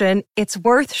inspiration, it's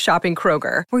worth shopping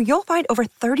Kroger, where you'll find over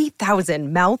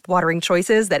 30,000 mouth-watering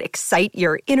choices that excite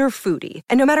your inner foodie.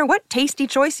 And no matter what tasty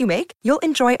choice you make, you'll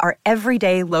enjoy our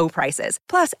everyday low prices,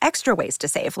 plus extra ways to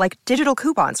save, like digital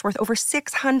coupons worth over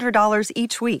 $600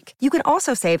 each week. You can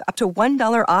also save up to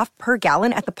 $1 off per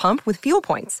gallon at the pump with fuel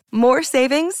points. More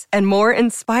savings and more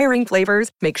inspiring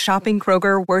flavors make shopping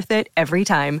Kroger worth it every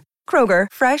time. Kroger,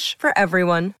 fresh for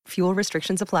everyone. Fuel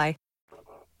restrictions apply.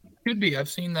 Could be. I've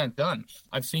seen that done.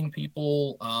 I've seen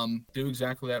people do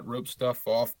exactly that, rope stuff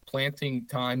off. Planting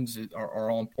times are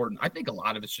all important. I think a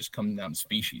lot of it's just coming down to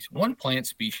species. One plant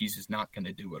species is not going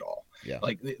to do it all. Yeah.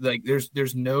 Like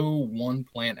there's no one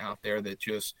plant out there that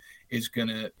just is going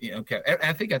to, okay.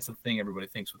 I think that's the thing everybody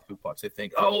thinks with food plots. They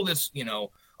think,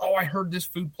 I heard this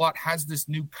food plot has this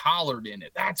new collard in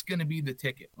it. That's going to be the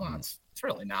ticket. Well, it's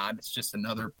really not. It's just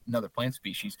another plant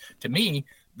species. To me,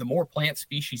 the more plant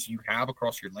species you have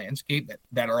across your landscape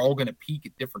that are all going to peak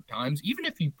at different times, even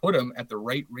if you put them at the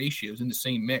right ratios in the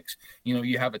same mix,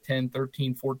 you have a 10,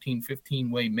 13, 14,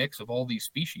 15 way mix of all these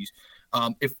species,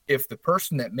 If the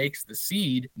person that makes the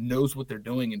seed knows what they're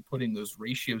doing and putting those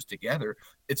ratios together,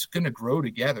 it's going to grow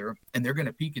together, and they're going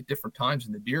to peak at different times,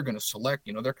 and the deer are going to select,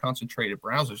 they're concentrated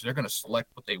browsers. They're going to select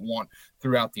what they want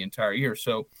throughout the entire year.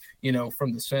 So,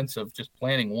 from the sense of just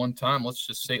planting one time, let's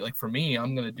just say, like for me,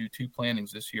 I'm going to do 2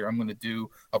 plantings this year. I'm going to do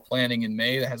a planting in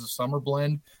May that has a summer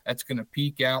blend that's going to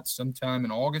peak out sometime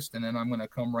in August, and then I'm going to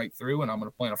come right through and I'm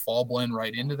going to plant a fall blend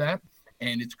right into that.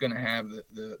 And it's going to have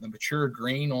the mature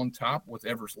grain on top,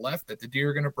 whatever's left that the deer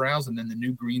are going to browse, and then the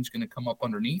new green's going to come up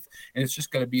underneath. And it's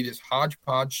just going to be this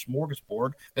hodgepodge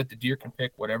smorgasbord that the deer can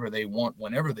pick whatever they want,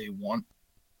 whenever they want.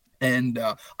 And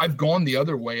I've gone the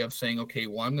other way of saying, okay,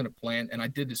 well, I'm going to plant, and I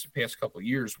did this the past couple of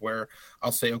years where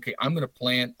I'll say, okay, I'm going to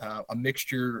plant a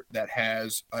mixture that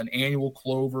has an annual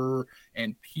clover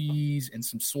and peas and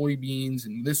some soybeans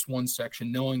in this one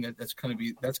section, knowing that that's going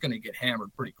to get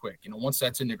hammered pretty quick. Once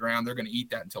that's in the ground, they're going to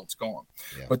eat that until it's gone.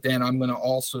 Yeah. But then I'm going to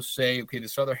also say, okay,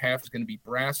 this other half is going to be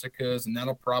brassicas, and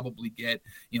that'll probably get,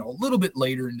 a little bit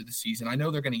later into the season. I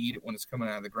know they're going to eat it when it's coming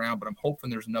out of the ground, but I'm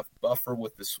hoping there's enough buffer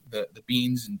with the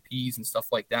beans and peas and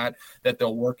stuff like that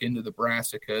they'll work into the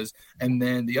brassicas. And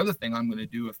then the other thing I'm going to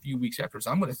do a few weeks after is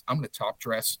I'm going to top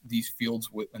dress these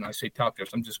fields with, and I say top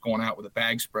dress, I'm just going out with a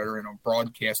bag spreader and I'm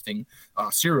broadcasting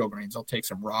cereal grains. I'll take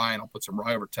some rye and I'll put some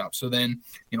rye over top. So then,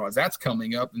 as that's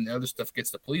coming up and the other stuff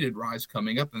gets depleted, rye's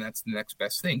coming up, and that's the next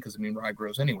best thing, because rye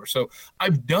grows anywhere. So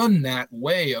I've done that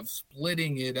way of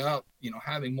splitting it up,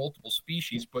 having multiple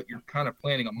species, but you're kind of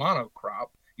planting a monocrop.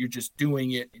 You're just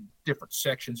doing it in different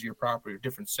sections of your property or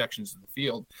different sections of the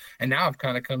field. And now I've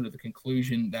kind of come to the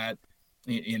conclusion that,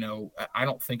 I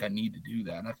don't think I need to do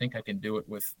that. I think I can do it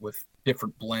with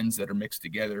different blends that are mixed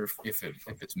together if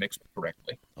it's mixed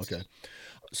correctly. Okay.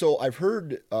 So I've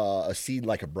heard a seed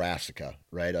like a brassica,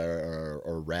 right,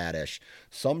 or radish.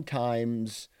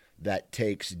 Sometimes that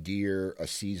takes deer a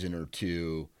season or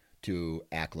two to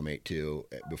acclimate to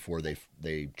before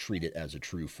they treat it as a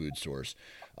true food source.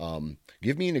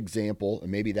 Give me an example, and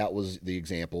maybe that was the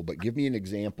example, but give me an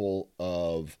example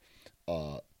of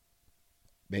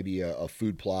maybe a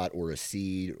food plot or a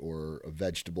seed or a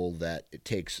vegetable that it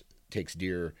takes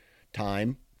deer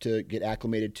time to get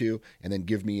acclimated to, and then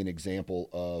give me an example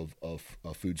of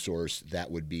a food source that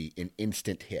would be an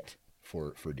instant hit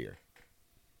for deer.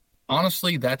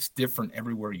 Honestly, that's different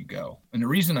everywhere you go. And the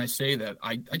reason I say that,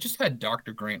 I just had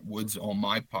Dr. Grant Woods on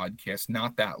my podcast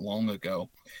not that long ago.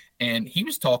 And he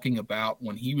was talking about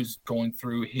when he was going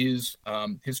through his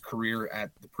career at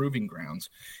the proving grounds,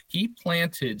 he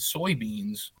planted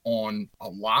soybeans on a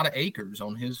lot of acres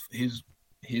on his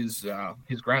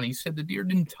ground. He said the deer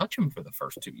didn't touch him for the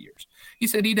first 2 years. He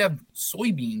said he'd have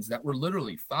soybeans that were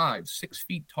literally 5-6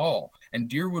 feet tall, and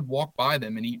deer would walk by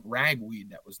them and eat ragweed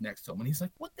that was next to him. And he's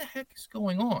like, what the heck is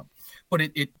going on? But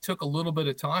it took a little bit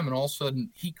of time, and all of a sudden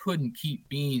he couldn't keep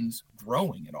beans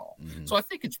growing at all. Mm-hmm. So I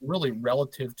think it's really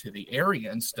relative to the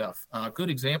area and stuff. A good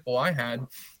example I had,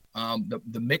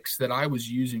 the mix that I was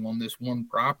using on this one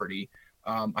property,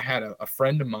 I had a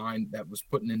friend of mine that was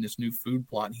putting in this new food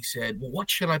plot, and he said, well, what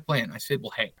should I plant? I said,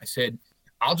 well, hey,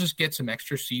 I'll just get some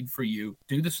extra seed for you,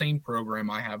 do the same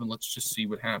program I have, and let's just see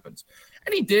what happens.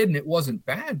 And he did, and it wasn't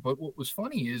bad. But what was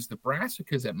funny is the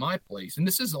brassicas at my place, and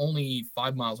this is only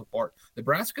 5 miles apart, the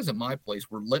brassicas at my place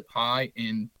were lit high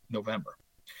in November.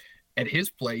 At his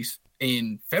place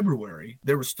in February,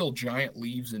 there were still giant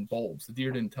leaves and bulbs. The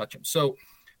deer didn't touch them. So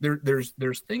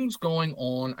there's things going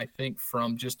on, I think,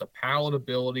 from just a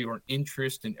palatability or an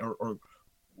interest in or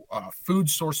food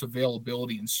source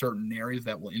availability in certain areas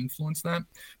that will influence that.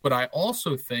 But I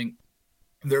also think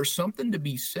there's something to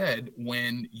be said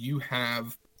when you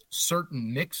have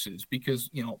certain mixes,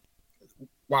 because,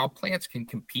 while plants can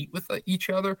compete with each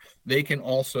other, they can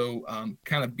also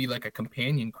kind of be like a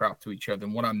companion crop to each other.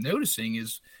 And what I'm noticing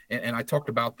is, and I talked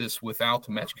about this with Al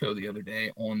Temechko the other day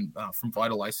on from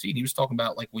Vitalize Seed. He was talking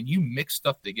about, like, when you mix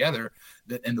stuff together,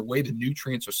 and the way the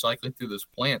nutrients are cycling through those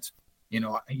plants.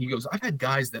 He goes, I've had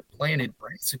guys that planted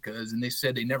brassicas and they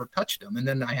said they never touched them. And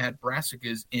then I had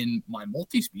brassicas in my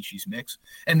multi-species mix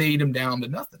and they ate them down to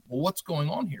nothing. Well, what's going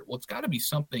on here? Well, it's got to be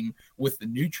something with the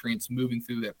nutrients moving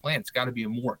through that plant. It's got to be a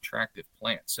more attractive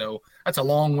plant. So that's a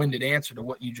long-winded answer to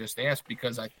what you just asked,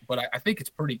 because I think it's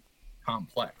pretty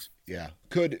complex. Yeah.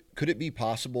 Could it be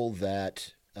possible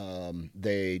that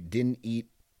they didn't eat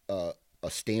a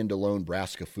standalone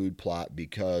brassica food plot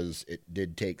because it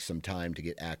did take some time to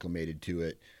get acclimated to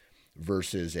it,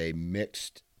 versus a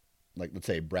mixed, like, let's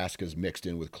say brassicas mixed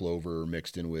in with clover or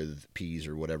mixed in with peas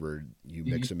or whatever you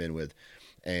mix them in with,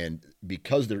 and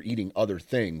because they're eating other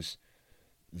things,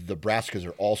 the brassicas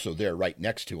are also there right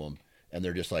next to them, and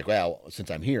they're just like, well, since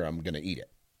I'm here, I'm going to eat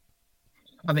it.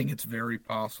 I think it's very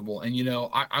possible. And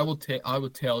I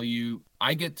would tell you,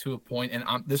 I get to a point, and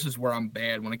this is where I'm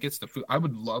bad when it gets to food. I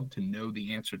would love to know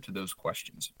the answer to those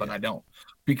questions, but I don't.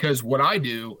 Because what I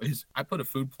do is I put a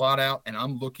food plot out and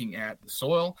I'm looking at the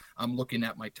soil, I'm looking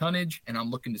at my tonnage, and I'm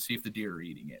looking to see if the deer are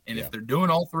eating it. And if they're doing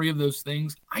all three of those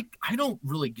things, I don't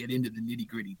really get into the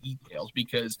nitty-gritty details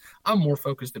because I'm more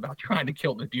focused about trying to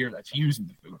kill the deer that's using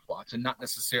the food plots and not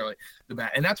necessarily the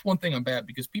bat. And that's one thing I'm bad,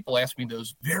 because people ask me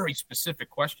those very specific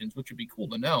questions, which would be cool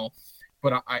to know.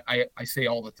 But I say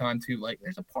all the time too, like,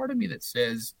 there's a part of me that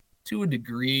says, to a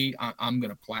degree, I'm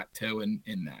going to plateau in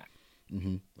that.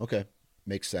 Mm-hmm. Okay.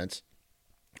 Makes sense.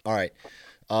 All right.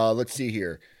 Let's see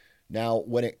here. Now,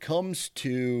 when it comes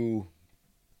to,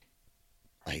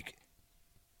 like,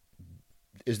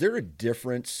 is there a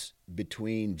difference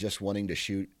between just wanting to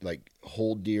shoot, like,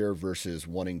 whole deer versus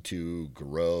wanting to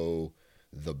grow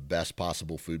the best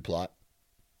possible food plot?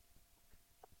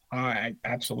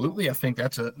 Absolutely. I think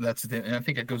and I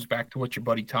think it goes back to what your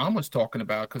buddy Tom was talking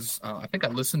about, because I think I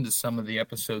listened to some of the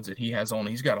episodes that he has on.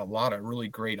 He's got a lot of really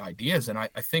great ideas, and I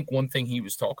think one thing he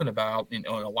was talking about, and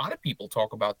a lot of people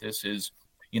talk about this, is,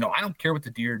 I don't care what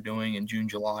the deer are doing in June,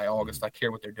 July, August. I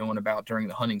care what they're doing about during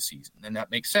the hunting season, and that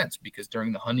makes sense, because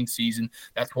during the hunting season,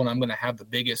 that's when I'm going to have the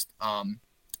biggest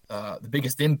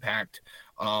impact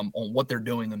on what they're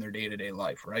doing in their day-to-day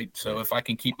life, right? So if I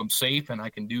can keep them safe and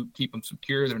I can keep them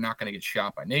secure, they're not going to get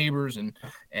shot by neighbors, and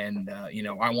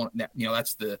I want that.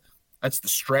 That's the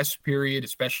stress period,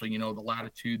 especially the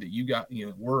latitude that you got.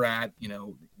 We're at.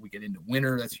 We get into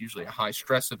winter. That's usually a high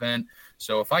stress event.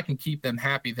 So if I can keep them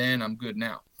happy, then I'm good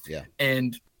now. Yeah.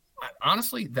 And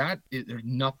honestly, there's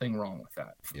nothing wrong with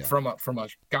that. Yeah. From a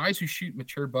guys who shoot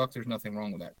mature bucks, there's nothing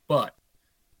wrong with that. But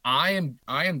I've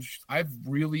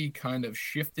really kind of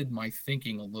shifted my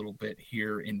thinking a little bit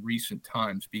here in recent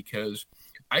times, because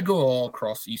I go all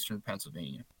across eastern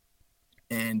Pennsylvania,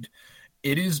 and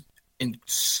it is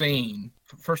insane.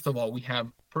 First of all, we have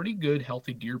pretty good,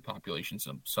 healthy deer populations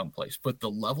someplace, but the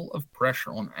level of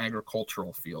pressure on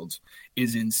agricultural fields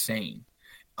is insane.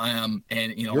 And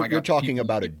you're talking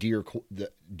about the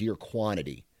deer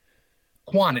quantity.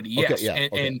 Quantity, yes.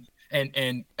 Okay, yeah,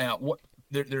 and what.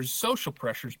 There's social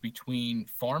pressures between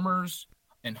farmers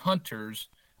and hunters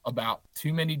about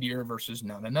too many deer versus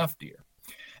not enough deer.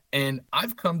 And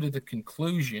I've come to the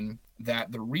conclusion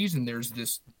that the reason there's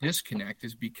this disconnect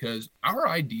is because our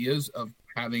ideas of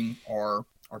having our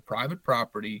private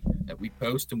property that we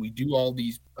post, and we do all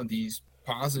these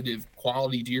positive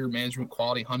quality deer management,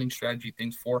 quality hunting strategy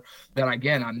things for, that,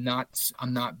 again, I'm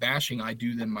not bashing. I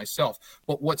do them myself.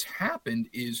 But what's happened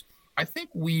is, I think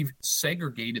we've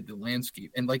segregated the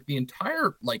landscape, and like the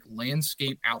entire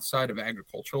landscape outside of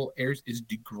agricultural areas is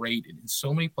degraded in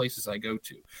so many places I go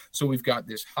to. So we've got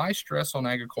this high stress on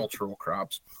agricultural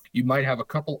crops. You might have a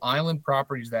couple island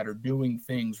properties that are doing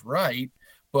things right,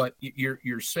 but you're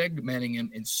segmenting them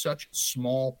in such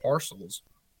small parcels,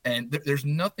 and there's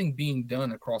nothing being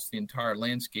done across the entire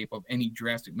landscape of any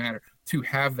drastic matter to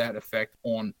have that effect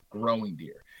on growing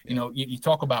deer. You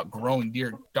talk about growing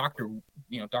deer. Dr.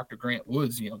 Grant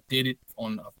Woods, did it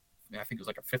on, I think it was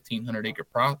like a 1,500 acre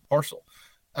parcel.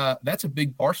 That's a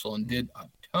big parcel, and did a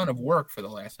ton of work for the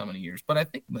last how many years. But I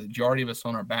think the majority of us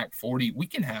on our back 40, we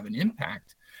can have an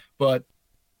impact. But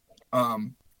I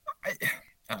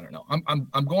don't know.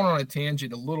 I'm going on a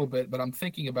tangent a little bit, but I'm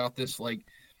thinking about this, like,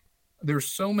 there's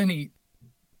so many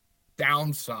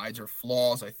downsides or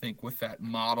flaws, I think, with that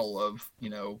model of,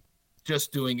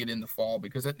 just doing it in the fall,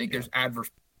 because I think there's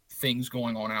adverse things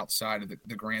going on outside of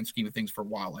the grand scheme of things for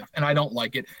wildlife, and I don't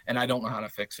like it, and I don't know how to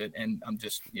fix it, and I'm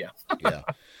just yeah.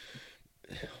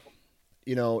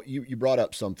 You brought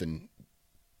up something,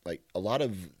 like a lot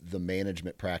of the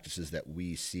management practices that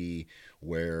we see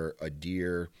where a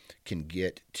deer can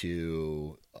get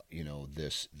to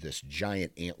this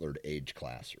giant antlered age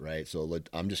class, right? So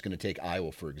I'm just going to take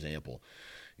Iowa for example.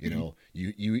 You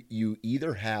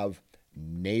either have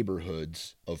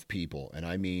neighborhoods of people, and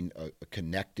I mean a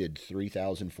connected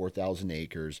 3,000, 4,000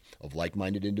 acres of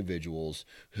like-minded individuals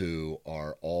who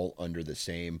are all under the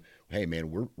same, hey man,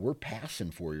 we're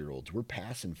passing 4-year-olds, we're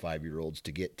passing 5-year-olds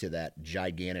to get to that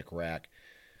gigantic rack,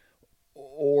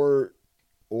 or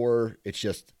it's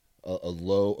just a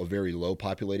very low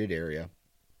populated area,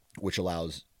 which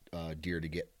allows deer to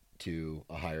get to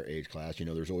a higher age class.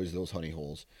 There's always those honey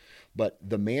holes, but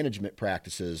the management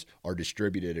practices are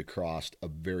distributed across a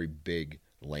very big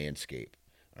landscape.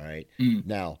 All right.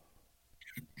 Now,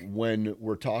 when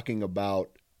we're talking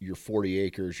about your 40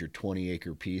 acres, your 20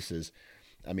 acre pieces,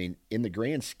 I mean, in the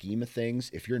grand scheme of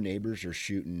things, if your neighbors are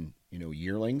shooting,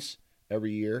 yearlings,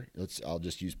 every year. I'll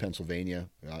just use Pennsylvania.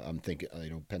 I'm thinking,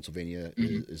 Pennsylvania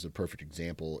is a perfect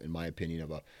example, in my opinion,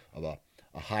 of a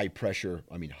high pressure,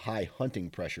 high hunting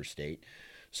pressure state.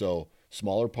 So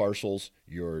smaller parcels,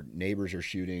 your neighbors are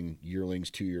shooting yearlings,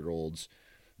 2-year-olds.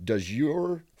 Does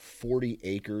your 40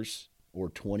 acres or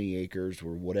 20 acres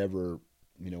or whatever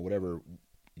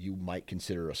you might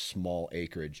consider a small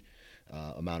acreage,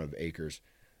 amount of acres,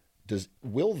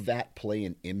 will that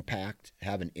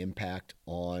have an impact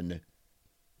on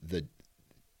the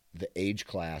age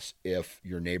class if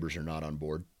your neighbors are not on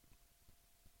board?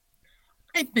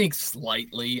 I think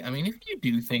slightly. I mean, if you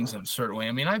do things in a certain way,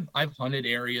 I mean, I've hunted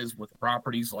areas with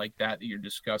properties like that you're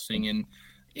discussing, and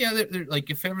yeah, they're like,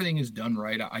 if everything is done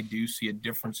right, I do see a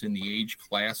difference in the age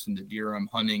class and the deer I'm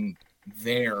hunting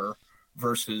there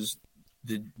versus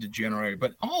the general area.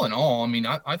 But all in all, I mean,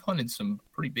 I've hunted some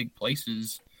pretty big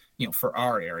places, for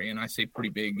our area, and I say pretty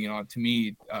big, to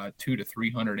me, 200 to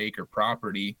 300 acre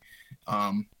property,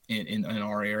 in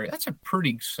our area. That's a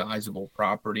pretty sizable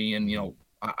property, and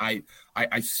I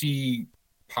see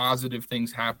positive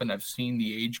things happen. I've seen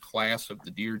the age class of the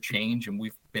deer change, and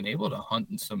we've been able to hunt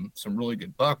in some really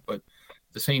good buck. But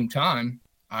at the same time,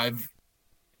 I've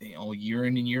year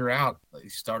in and year out, they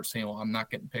start saying, well, I'm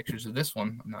not getting pictures of this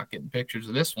one. I'm not getting pictures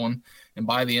of this one. And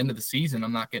by the end of the season,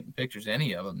 I'm not getting pictures of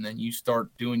any of them. And then you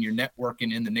start doing your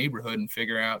networking in the neighborhood and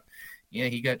figure out, yeah,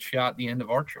 he got shot at the end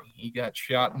of archery. He got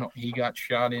shot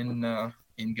in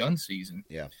gun season.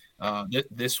 Yeah.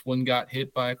 This one got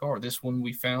hit by a car. This one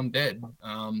we found dead.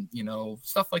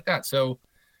 Stuff like that. So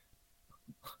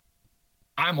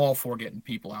I'm all for getting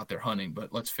people out there hunting,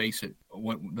 but let's face it,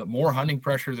 the more hunting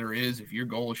pressure there is, if your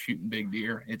goal is shooting big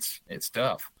deer, it's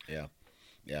tough. Yeah.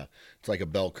 Yeah. It's like a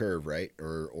bell curve, right?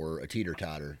 Or a teeter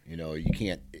totter. You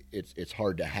can't, it's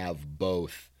hard to have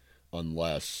both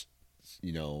unless,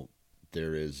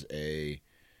 there is a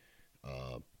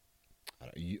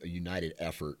united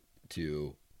effort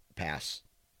to pass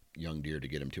young deer to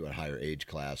get them to a higher age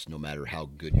class, no matter how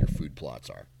good your food plots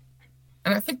are.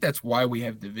 And I think that's why we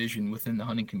have division within the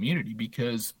hunting community,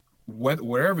 because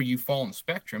wherever you fall in the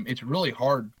spectrum, it's really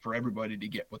hard for everybody to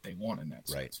get what they want in that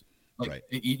sense. Right.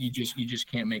 You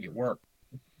just can't make it work.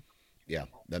 Yeah,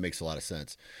 that makes a lot of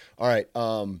sense. All right.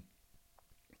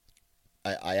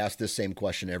 I ask this same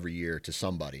question every year to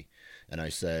somebody, and I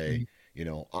say,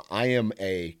 I am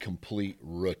a complete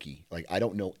rookie. Like, I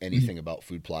don't know anything about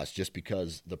food plots, just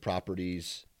because the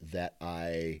properties that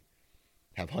I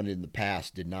have hunted in the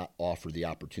past did not offer the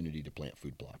opportunity to plant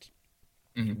food plots.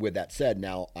 With that said,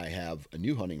 now I have a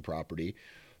new hunting property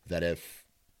that, if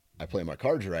I play my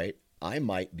cards right, I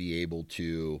might be able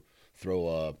to throw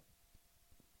a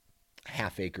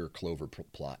half-acre clover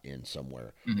plot in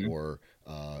somewhere, or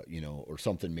or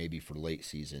something maybe for late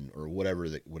season, or whatever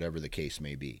the case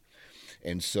may be.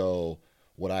 And so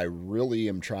what I really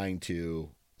am trying to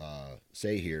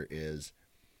say here is,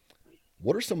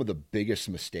 what are some of the biggest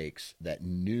mistakes that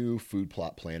new food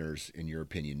plot planners, in your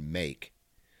opinion, make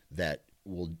that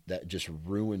just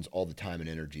ruins all the time and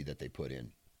energy that they put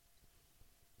in?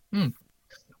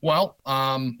 Well,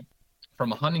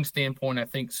 from a hunting standpoint, I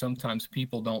think sometimes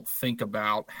people don't think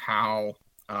about how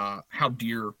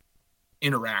deer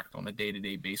interact on a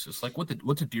day-to-day basis. Like,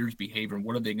 what's a deer's behavior, and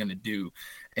what are they going to do,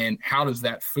 and how does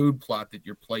that food plot that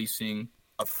you're placing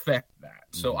affect that?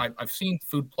 So I've seen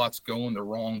food plots go in the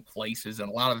wrong places, and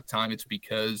a lot of the time it's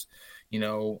because,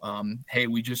 hey,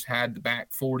 we just had the back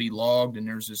 40 logged, and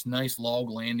there's this nice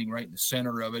log landing right in the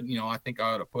center of it. I think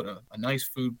I ought to put a nice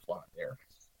food plot there.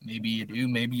 Maybe you do,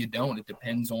 maybe you don't. It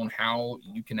depends on how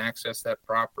you can access that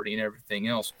property and everything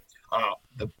else.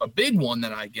 A big one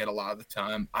that I get a lot of the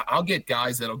time, I'll get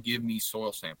guys that'll give me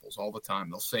soil samples all the time.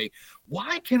 They'll say,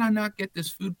 why can I not get this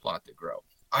food plot to grow?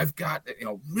 I've got,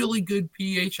 really good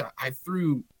pH. I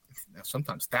threw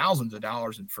sometimes thousands of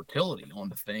dollars in fertility on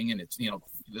the thing, and it's,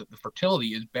 the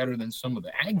fertility is better than some of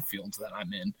the ag fields that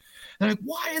I'm in. They're like,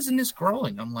 why isn't this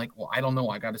growing? I'm like, well, I don't know.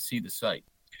 I got to see the site.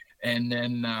 And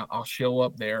then I'll show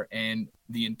up there, and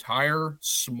the entire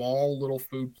small little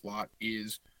food plot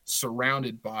is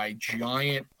surrounded by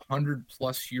giant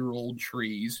 100-plus-year-old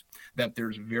trees that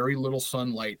there's very little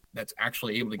sunlight that's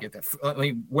actually able to get that. I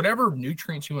mean, whatever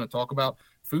nutrients you want to talk about,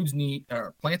 plants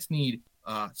need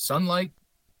sunlight,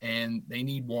 and they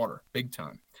need water big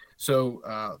time.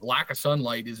 So lack of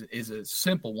sunlight is a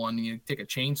simple one. You take a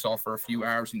chainsaw for a few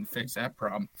hours and you fix that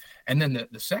problem. And then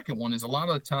the second one is, a lot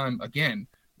of the time, again,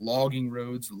 logging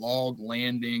roads, log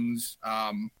landings,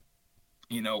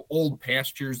 old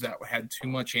pastures that had too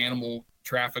much animal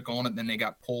traffic on it, then they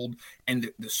got pulled,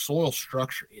 and the soil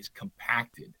structure is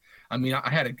compacted. I mean,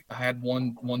 I had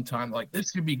one time like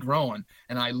this should be growing,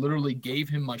 and I literally gave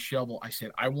him my shovel. I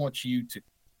said, I want you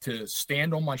to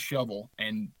stand on my shovel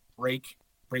and break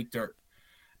dirt.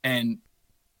 And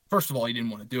first of all, he didn't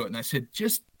want to do it. And I said,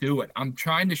 just do it. I'm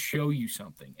trying to show you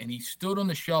something. And he stood on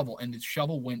the shovel, and the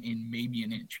shovel went in maybe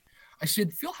an inch. I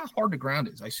said, feel how hard the ground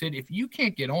is. I said, if you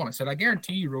can't get on, I said, I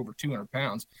guarantee you're over 200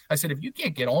 pounds. I said, if you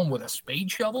can't get on with a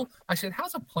spade shovel, I said,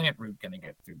 how's a plant root going to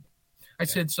get through? I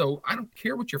said, so I don't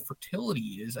care what your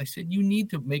fertility is. I said, you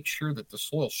need to make sure that the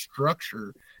soil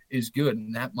structure is good.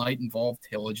 And that might involve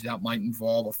tillage. That might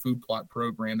involve a food plot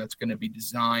program that's going to be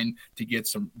designed to get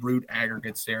some root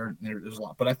aggregates there. There's a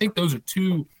lot. But I think those are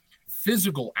two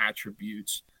physical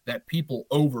attributes that people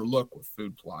overlook with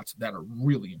food plots that are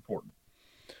really important.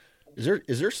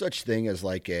 Is there such thing as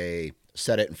like a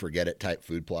set it and forget it type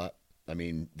food plot? I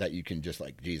mean, that you can just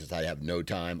like, Jesus, I have no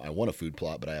time. I want a food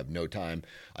plot, but I have no time.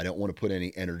 I don't want to put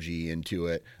any energy into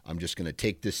it. I'm just going to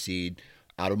take this seed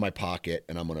out of my pocket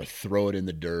and I'm going to throw it in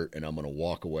the dirt and I'm going to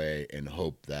walk away and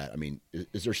hope that, I mean,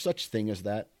 is there such thing as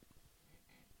that?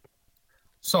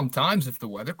 Sometimes if the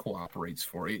weather cooperates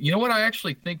for you. You know what I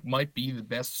actually think might be the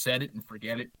best set it and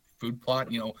forget it food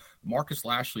plot? You know, Marcus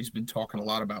Lashley's been talking a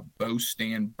lot about bow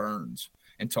stand burns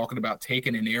and talking about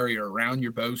taking an area around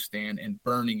your bow stand and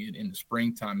burning it in the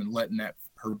springtime and letting that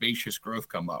herbaceous growth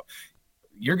come up.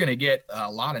 You're going to get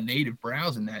a lot of native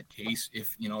browse in that case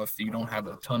if you don't have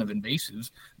a ton of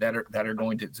invasives that are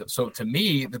going to. So to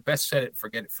me, the best set it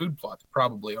forget it food plot's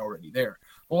probably already there.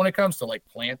 But when it comes to like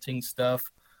planting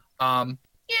stuff,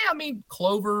 yeah, I mean,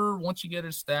 clover, once you get it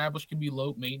established, can be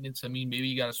low maintenance. I mean, maybe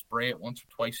you got to spray it once or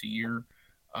twice a year.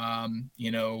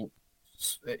 You know,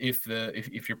 if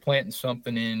you're planting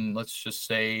something in, let's just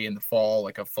say in the fall,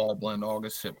 like a fall blend,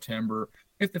 August, September,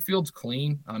 if the field's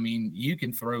clean, I mean, you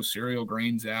can throw cereal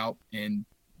grains out and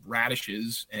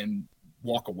radishes and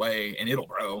walk away and it'll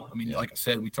grow. I mean, like I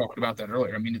said, we talked about that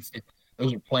earlier. I mean,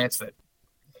 those are plants that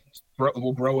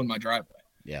will grow in my driveway.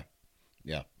 Yeah.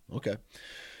 Yeah. Okay.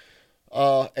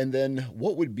 And then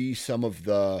what would be some of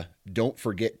the don't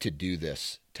forget to do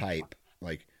this type?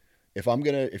 Like if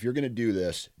you're going to do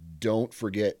this, don't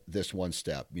forget this one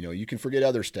step. You know, you can forget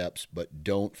other steps, but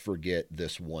don't forget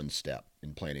this one step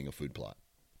in planting a food plot.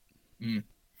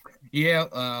 Yeah.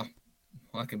 Well,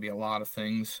 that can be a lot of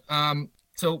things.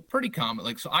 So pretty common.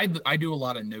 Like, so I do a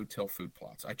lot of no-till food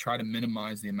plots. I try to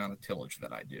minimize the amount of tillage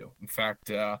that I do. In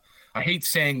fact, I hate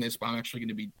saying this, but I'm actually going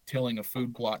to be tilling a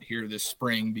food plot here this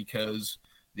spring because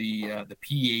the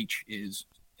pH is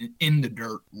in the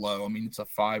dirt low. I mean, it's a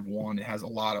 5.1. It has a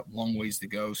long ways to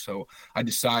go. So I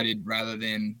decided rather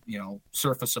than,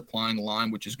 surface applying lime,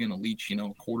 which is going to leach,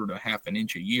 a quarter to half an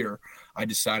inch a year, I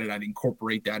decided I'd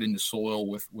incorporate that into soil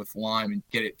with lime and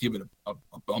give it a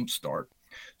bump start.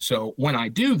 So when I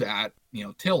do that,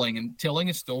 tilling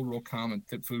is still a real common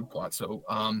food plot. So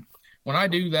when I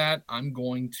do that, I'm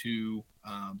going to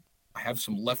I have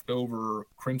some leftover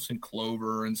crimson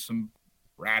clover and some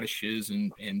radishes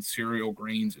and cereal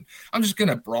greens, and I'm just going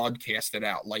to broadcast it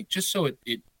out, like just so it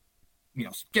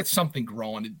gets something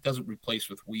growing. It doesn't replace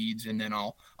with weeds, and then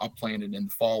I'll plant it in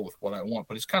the fall with what I want.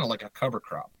 But it's kind of like a cover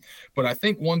crop. But I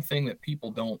think one thing that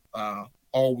people don't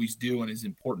always do and is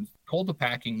important,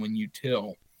 cold-packing when you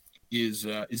till is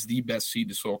the best seed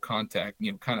to soil contact.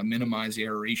 Kind of minimize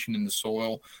aeration in the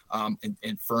soil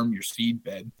and firm your seed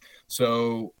bed.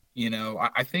 So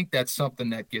I think that's something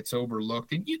that gets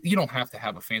overlooked. And you don't have to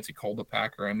have a fancy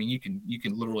cold-packer. I mean, you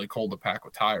can literally cold-pack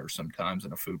with tires sometimes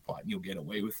in a food plot and you'll get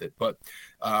away with it. But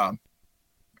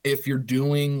if you're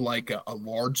doing like a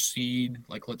large seed,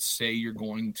 like let's say you're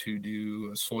going to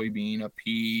do a soybean, a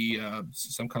pea,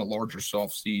 some kind of larger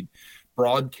soft seed,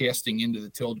 broadcasting into the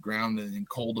tilled ground and then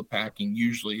cold-packing,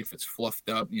 usually if it's fluffed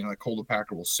up, a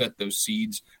cold-packer will set those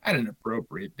seeds at an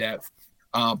appropriate depth.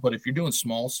 But if you're doing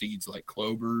small seeds like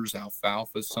clovers,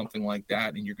 alfalfa, something like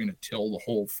that, and you're going to till the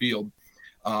whole field,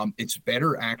 it's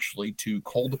better actually to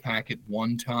cold-pack it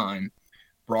one time,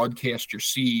 broadcast your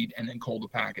seed, and then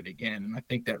cold-pack it again. And I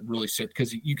think that really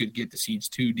because you could get the seeds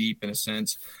too deep in a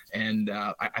sense, and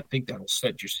I think that'll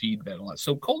set your seed bed a lot.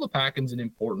 So cold-packing is an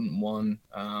important one.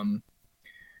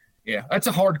 Yeah, that's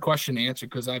a hard question to answer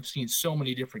because I've seen so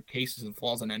many different cases and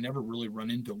flaws, and I never really run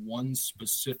into one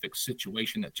specific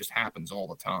situation that just happens all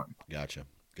the time. Gotcha.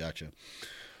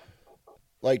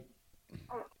 Like,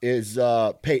 is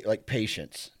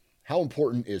patience? How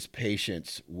important is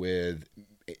patience with?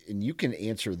 And you can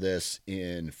answer this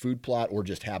in food plot or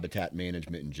just habitat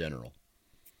management in general.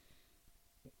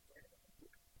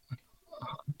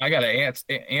 I got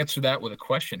to answer that with a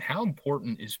question. How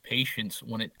important is patience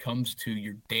when it comes to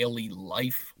your daily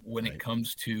life, when it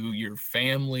comes to your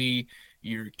family,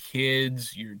 your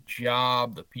kids, your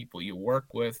job, the people you work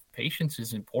with? Patience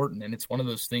is important, and it's one of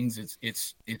those things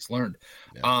it's learned.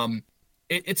 Yeah.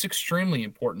 It's extremely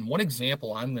important. One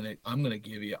example I'm gonna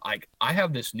give you. I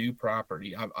have this new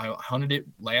property. I hunted it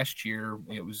last year.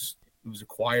 It was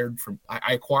acquired from.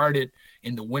 I acquired it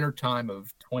in the wintertime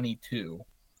of 22.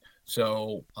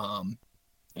 So,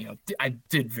 I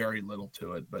did very little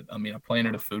to it, but I mean, I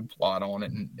planted a food plot on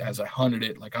it, and as I hunted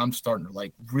it, like I'm starting to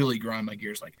like really grind my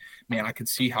gears. Like, man, I can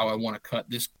see how I want to cut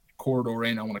this corridor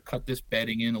in. I want to cut this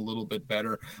bedding in a little bit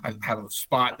better. I have a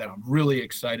spot that I'm really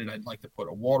excited. I'd like to put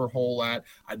a water hole at.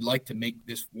 I'd like to make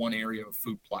this one area of a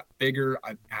food plot bigger.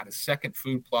 I've add a second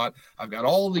food plot. I've got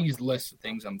all these lists of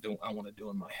things I want to do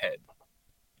in my head,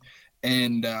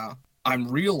 and I'm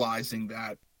realizing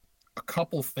that a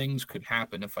couple things could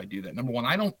happen if I do that. Number one,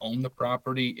 I don't own the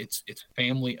property. It's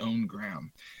family owned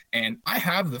ground, and I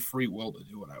have the free will to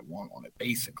do what I want on it,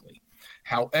 basically.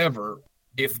 However,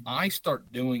 if I start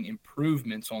doing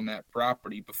improvements on that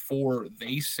property before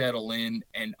they settle in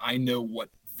and I know what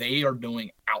they are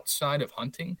doing outside of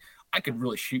hunting, I could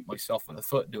really shoot myself in the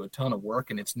foot, do a ton of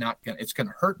work, and it's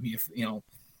gonna hurt me if,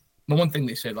 the one thing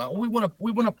they said, like, we want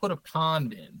to put a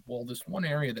pond in. Well, this one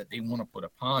area that they want to put a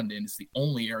pond in is the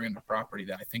only area on the property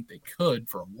that I think they could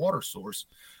for a water source.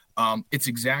 It's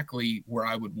exactly where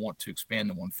I would want to expand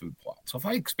the one food plot. So if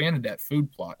I expanded that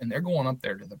food plot and they're going up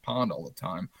there to the pond all the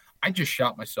time, I just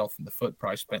shot myself in the foot,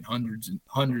 probably spent hundreds and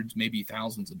hundreds, maybe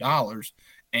thousands of dollars,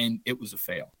 and it was a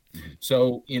fail. Mm-hmm.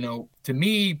 So, to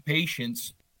me,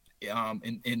 patience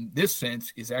in this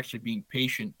sense is actually being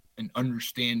patient and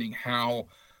understanding how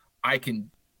I can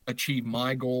achieve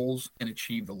my goals and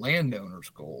achieve the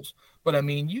landowner's goals. But I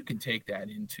mean, you can take that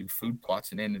into food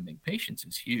plots and anything. Patience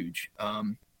is huge.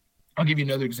 I'll give you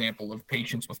another example of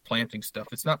patience with planting stuff.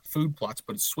 It's not food plots,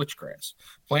 but it's switchgrass.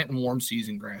 Planting warm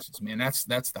season grasses, man, that's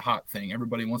the hot thing.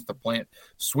 Everybody wants to plant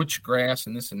switchgrass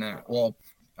and this and that. Well,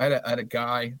 I had a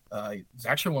guy, he's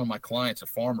actually one of my clients, a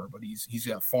farmer, but he's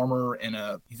a farmer and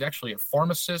he's actually a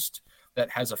pharmacist that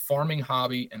has a farming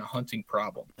hobby and a hunting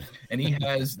problem. And he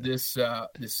has this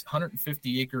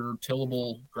 150 acre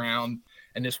tillable ground,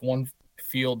 and this one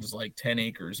field is like 10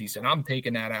 acres. He said, I'm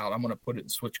taking that out. I'm going to put it in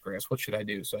switchgrass. What should I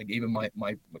do? So I gave him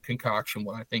my concoction,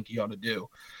 what I think he ought to do.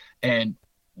 And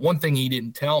one thing he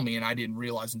didn't tell me, and I didn't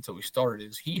realize until we started,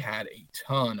 is he had a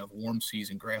ton of warm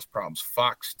season grass problems,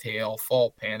 foxtail,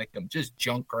 fall panicum, just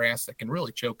junk grass that can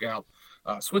really choke out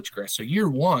switchgrass. So year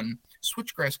one,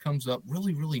 switchgrass comes up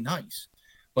really, really nice.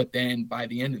 But then by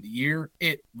the end of the year,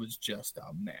 it was just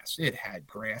a mess. It had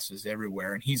grasses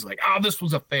everywhere. And he's like, this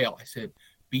was a fail. I said,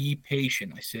 be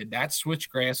patient. I said, that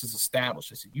switchgrass is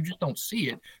established. I said, you just don't see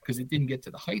it because it didn't get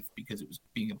to the height because it was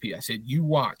being a. I said, you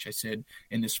watch. I said,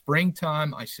 in the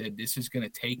springtime, I said, this is going to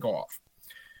take off.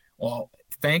 Well,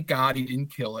 thank God he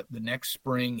didn't kill it. The next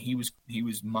spring, he was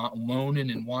moaning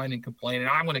and whining, complaining,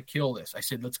 I'm going to kill this. I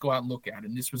said, let's go out and look at it.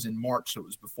 And this was in March, so it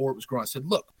was before it was growing. I said,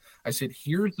 look,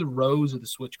 here's the rows of the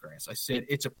switchgrass. I said,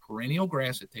 it's a perennial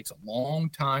grass. It takes a long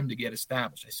time to get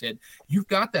established. I said, you've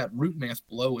got that root mass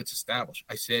below it's established.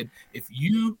 I said, if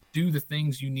you do the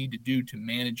things you need to do to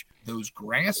manage those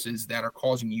grasses that are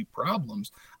causing you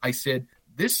problems, I said,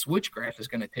 this switchgrass is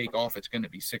going to take off. It's going to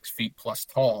be 6 feet plus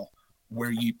tall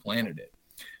where you planted it.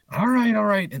 All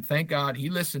right. And thank God he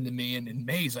listened to me. And in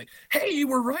May, he's like, hey, you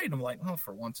were right. I'm like,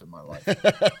 for once in my life.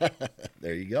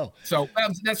 There you go. So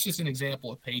that's just an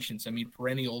example of patience. I mean,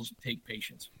 perennials take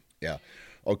patience. Yeah.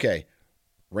 Okay.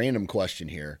 Random question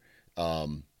here.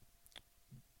 You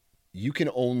can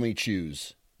only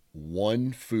choose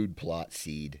one food plot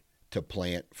seed to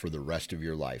plant for the rest of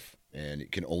your life, and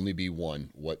it can only be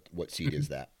one. What seed is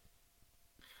that?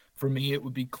 For me, it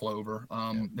would be clover.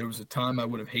 There was a time I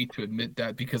would have hate to admit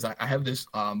that because I have this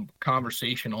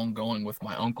conversation ongoing with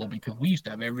my uncle because we used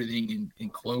to have everything in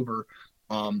clover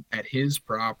at his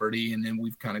property. And then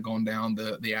we've kind of gone down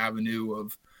the avenue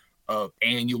of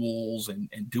annuals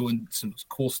and doing some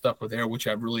cool stuff with there, which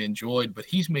I've really enjoyed. But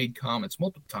he's made comments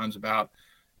multiple times about,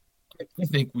 I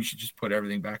think we should just put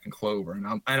everything back in clover.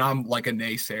 And I'm like a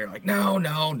naysayer, like, no,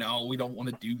 we don't want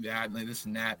to do that and this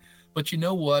and that. But you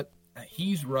know what?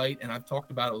 He's right, and I've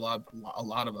talked about a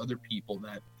lot of other people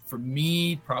that, for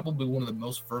me, probably one of the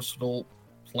most versatile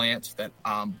plants that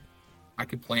I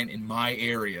could plant in my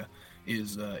area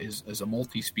is a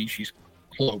multi-species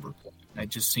clover plant. It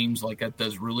just seems like that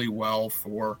does really well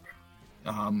for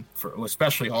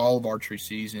especially all of archery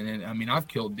season. And I mean, I've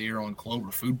killed deer on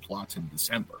clover food plots in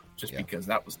December just because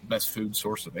that was the best food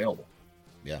source available.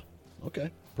 Yeah.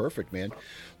 Okay, perfect, man.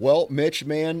 Well, Mitch,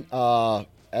 man,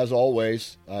 as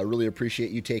always, I really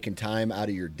appreciate you taking time out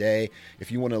of your day.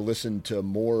 If you want to listen to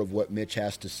more of what Mitch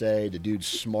has to say, the dude's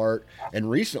smart. And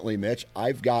recently, Mitch,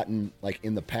 I've gotten, like,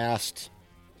 in the past,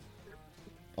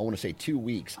 I want to say 2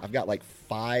 weeks, I've got like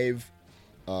 5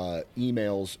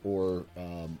 emails or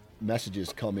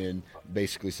messages come in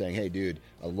basically saying, hey, dude,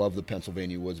 I love the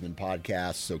Pennsylvania Woodsman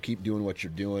podcast, so keep doing what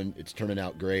you're doing. It's turning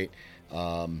out great.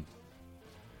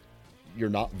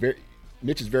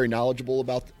 Mitch is very knowledgeable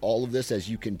about all of this, as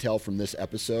you can tell from this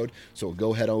episode. So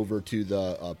go head over to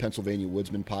the Pennsylvania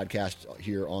Woodsman podcast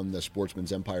here on the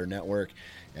Sportsman's Empire Network.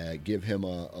 Give him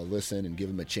a listen and give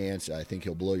him a chance. I think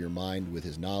he'll blow your mind with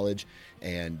his knowledge.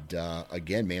 And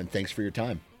again, man, thanks for your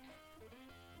time.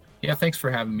 Yeah, thanks for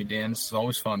having me, Dan. This is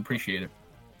always fun. Appreciate it.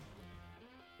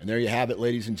 And there you have it,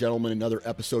 ladies and gentlemen, another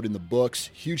episode in the books.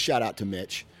 Huge shout out to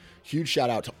Mitch. Huge shout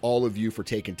out to all of you for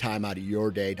taking time out of your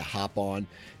day to hop on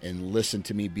and listen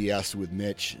to me BS with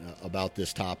Mitch about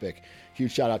this topic.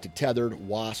 Huge shout out to Tethered,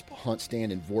 Wasp, Hunt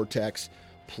Stand, and Vortex.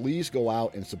 Please go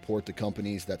out and support the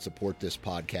companies that support this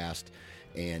podcast,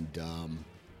 and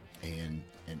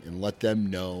let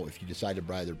them know, if you decide to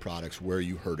buy their products, where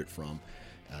you heard it from.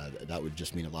 That would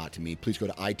just mean a lot to me. Please go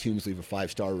to iTunes, leave a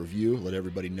 5-star review. Let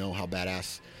everybody know how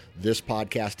badass this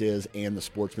podcast is and the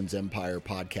Sportsman's Empire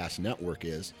Podcast Network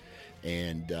is.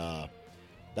 And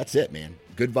that's it, man.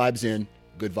 Good vibes in,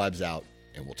 good vibes out,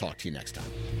 and we'll talk to you next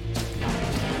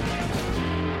time.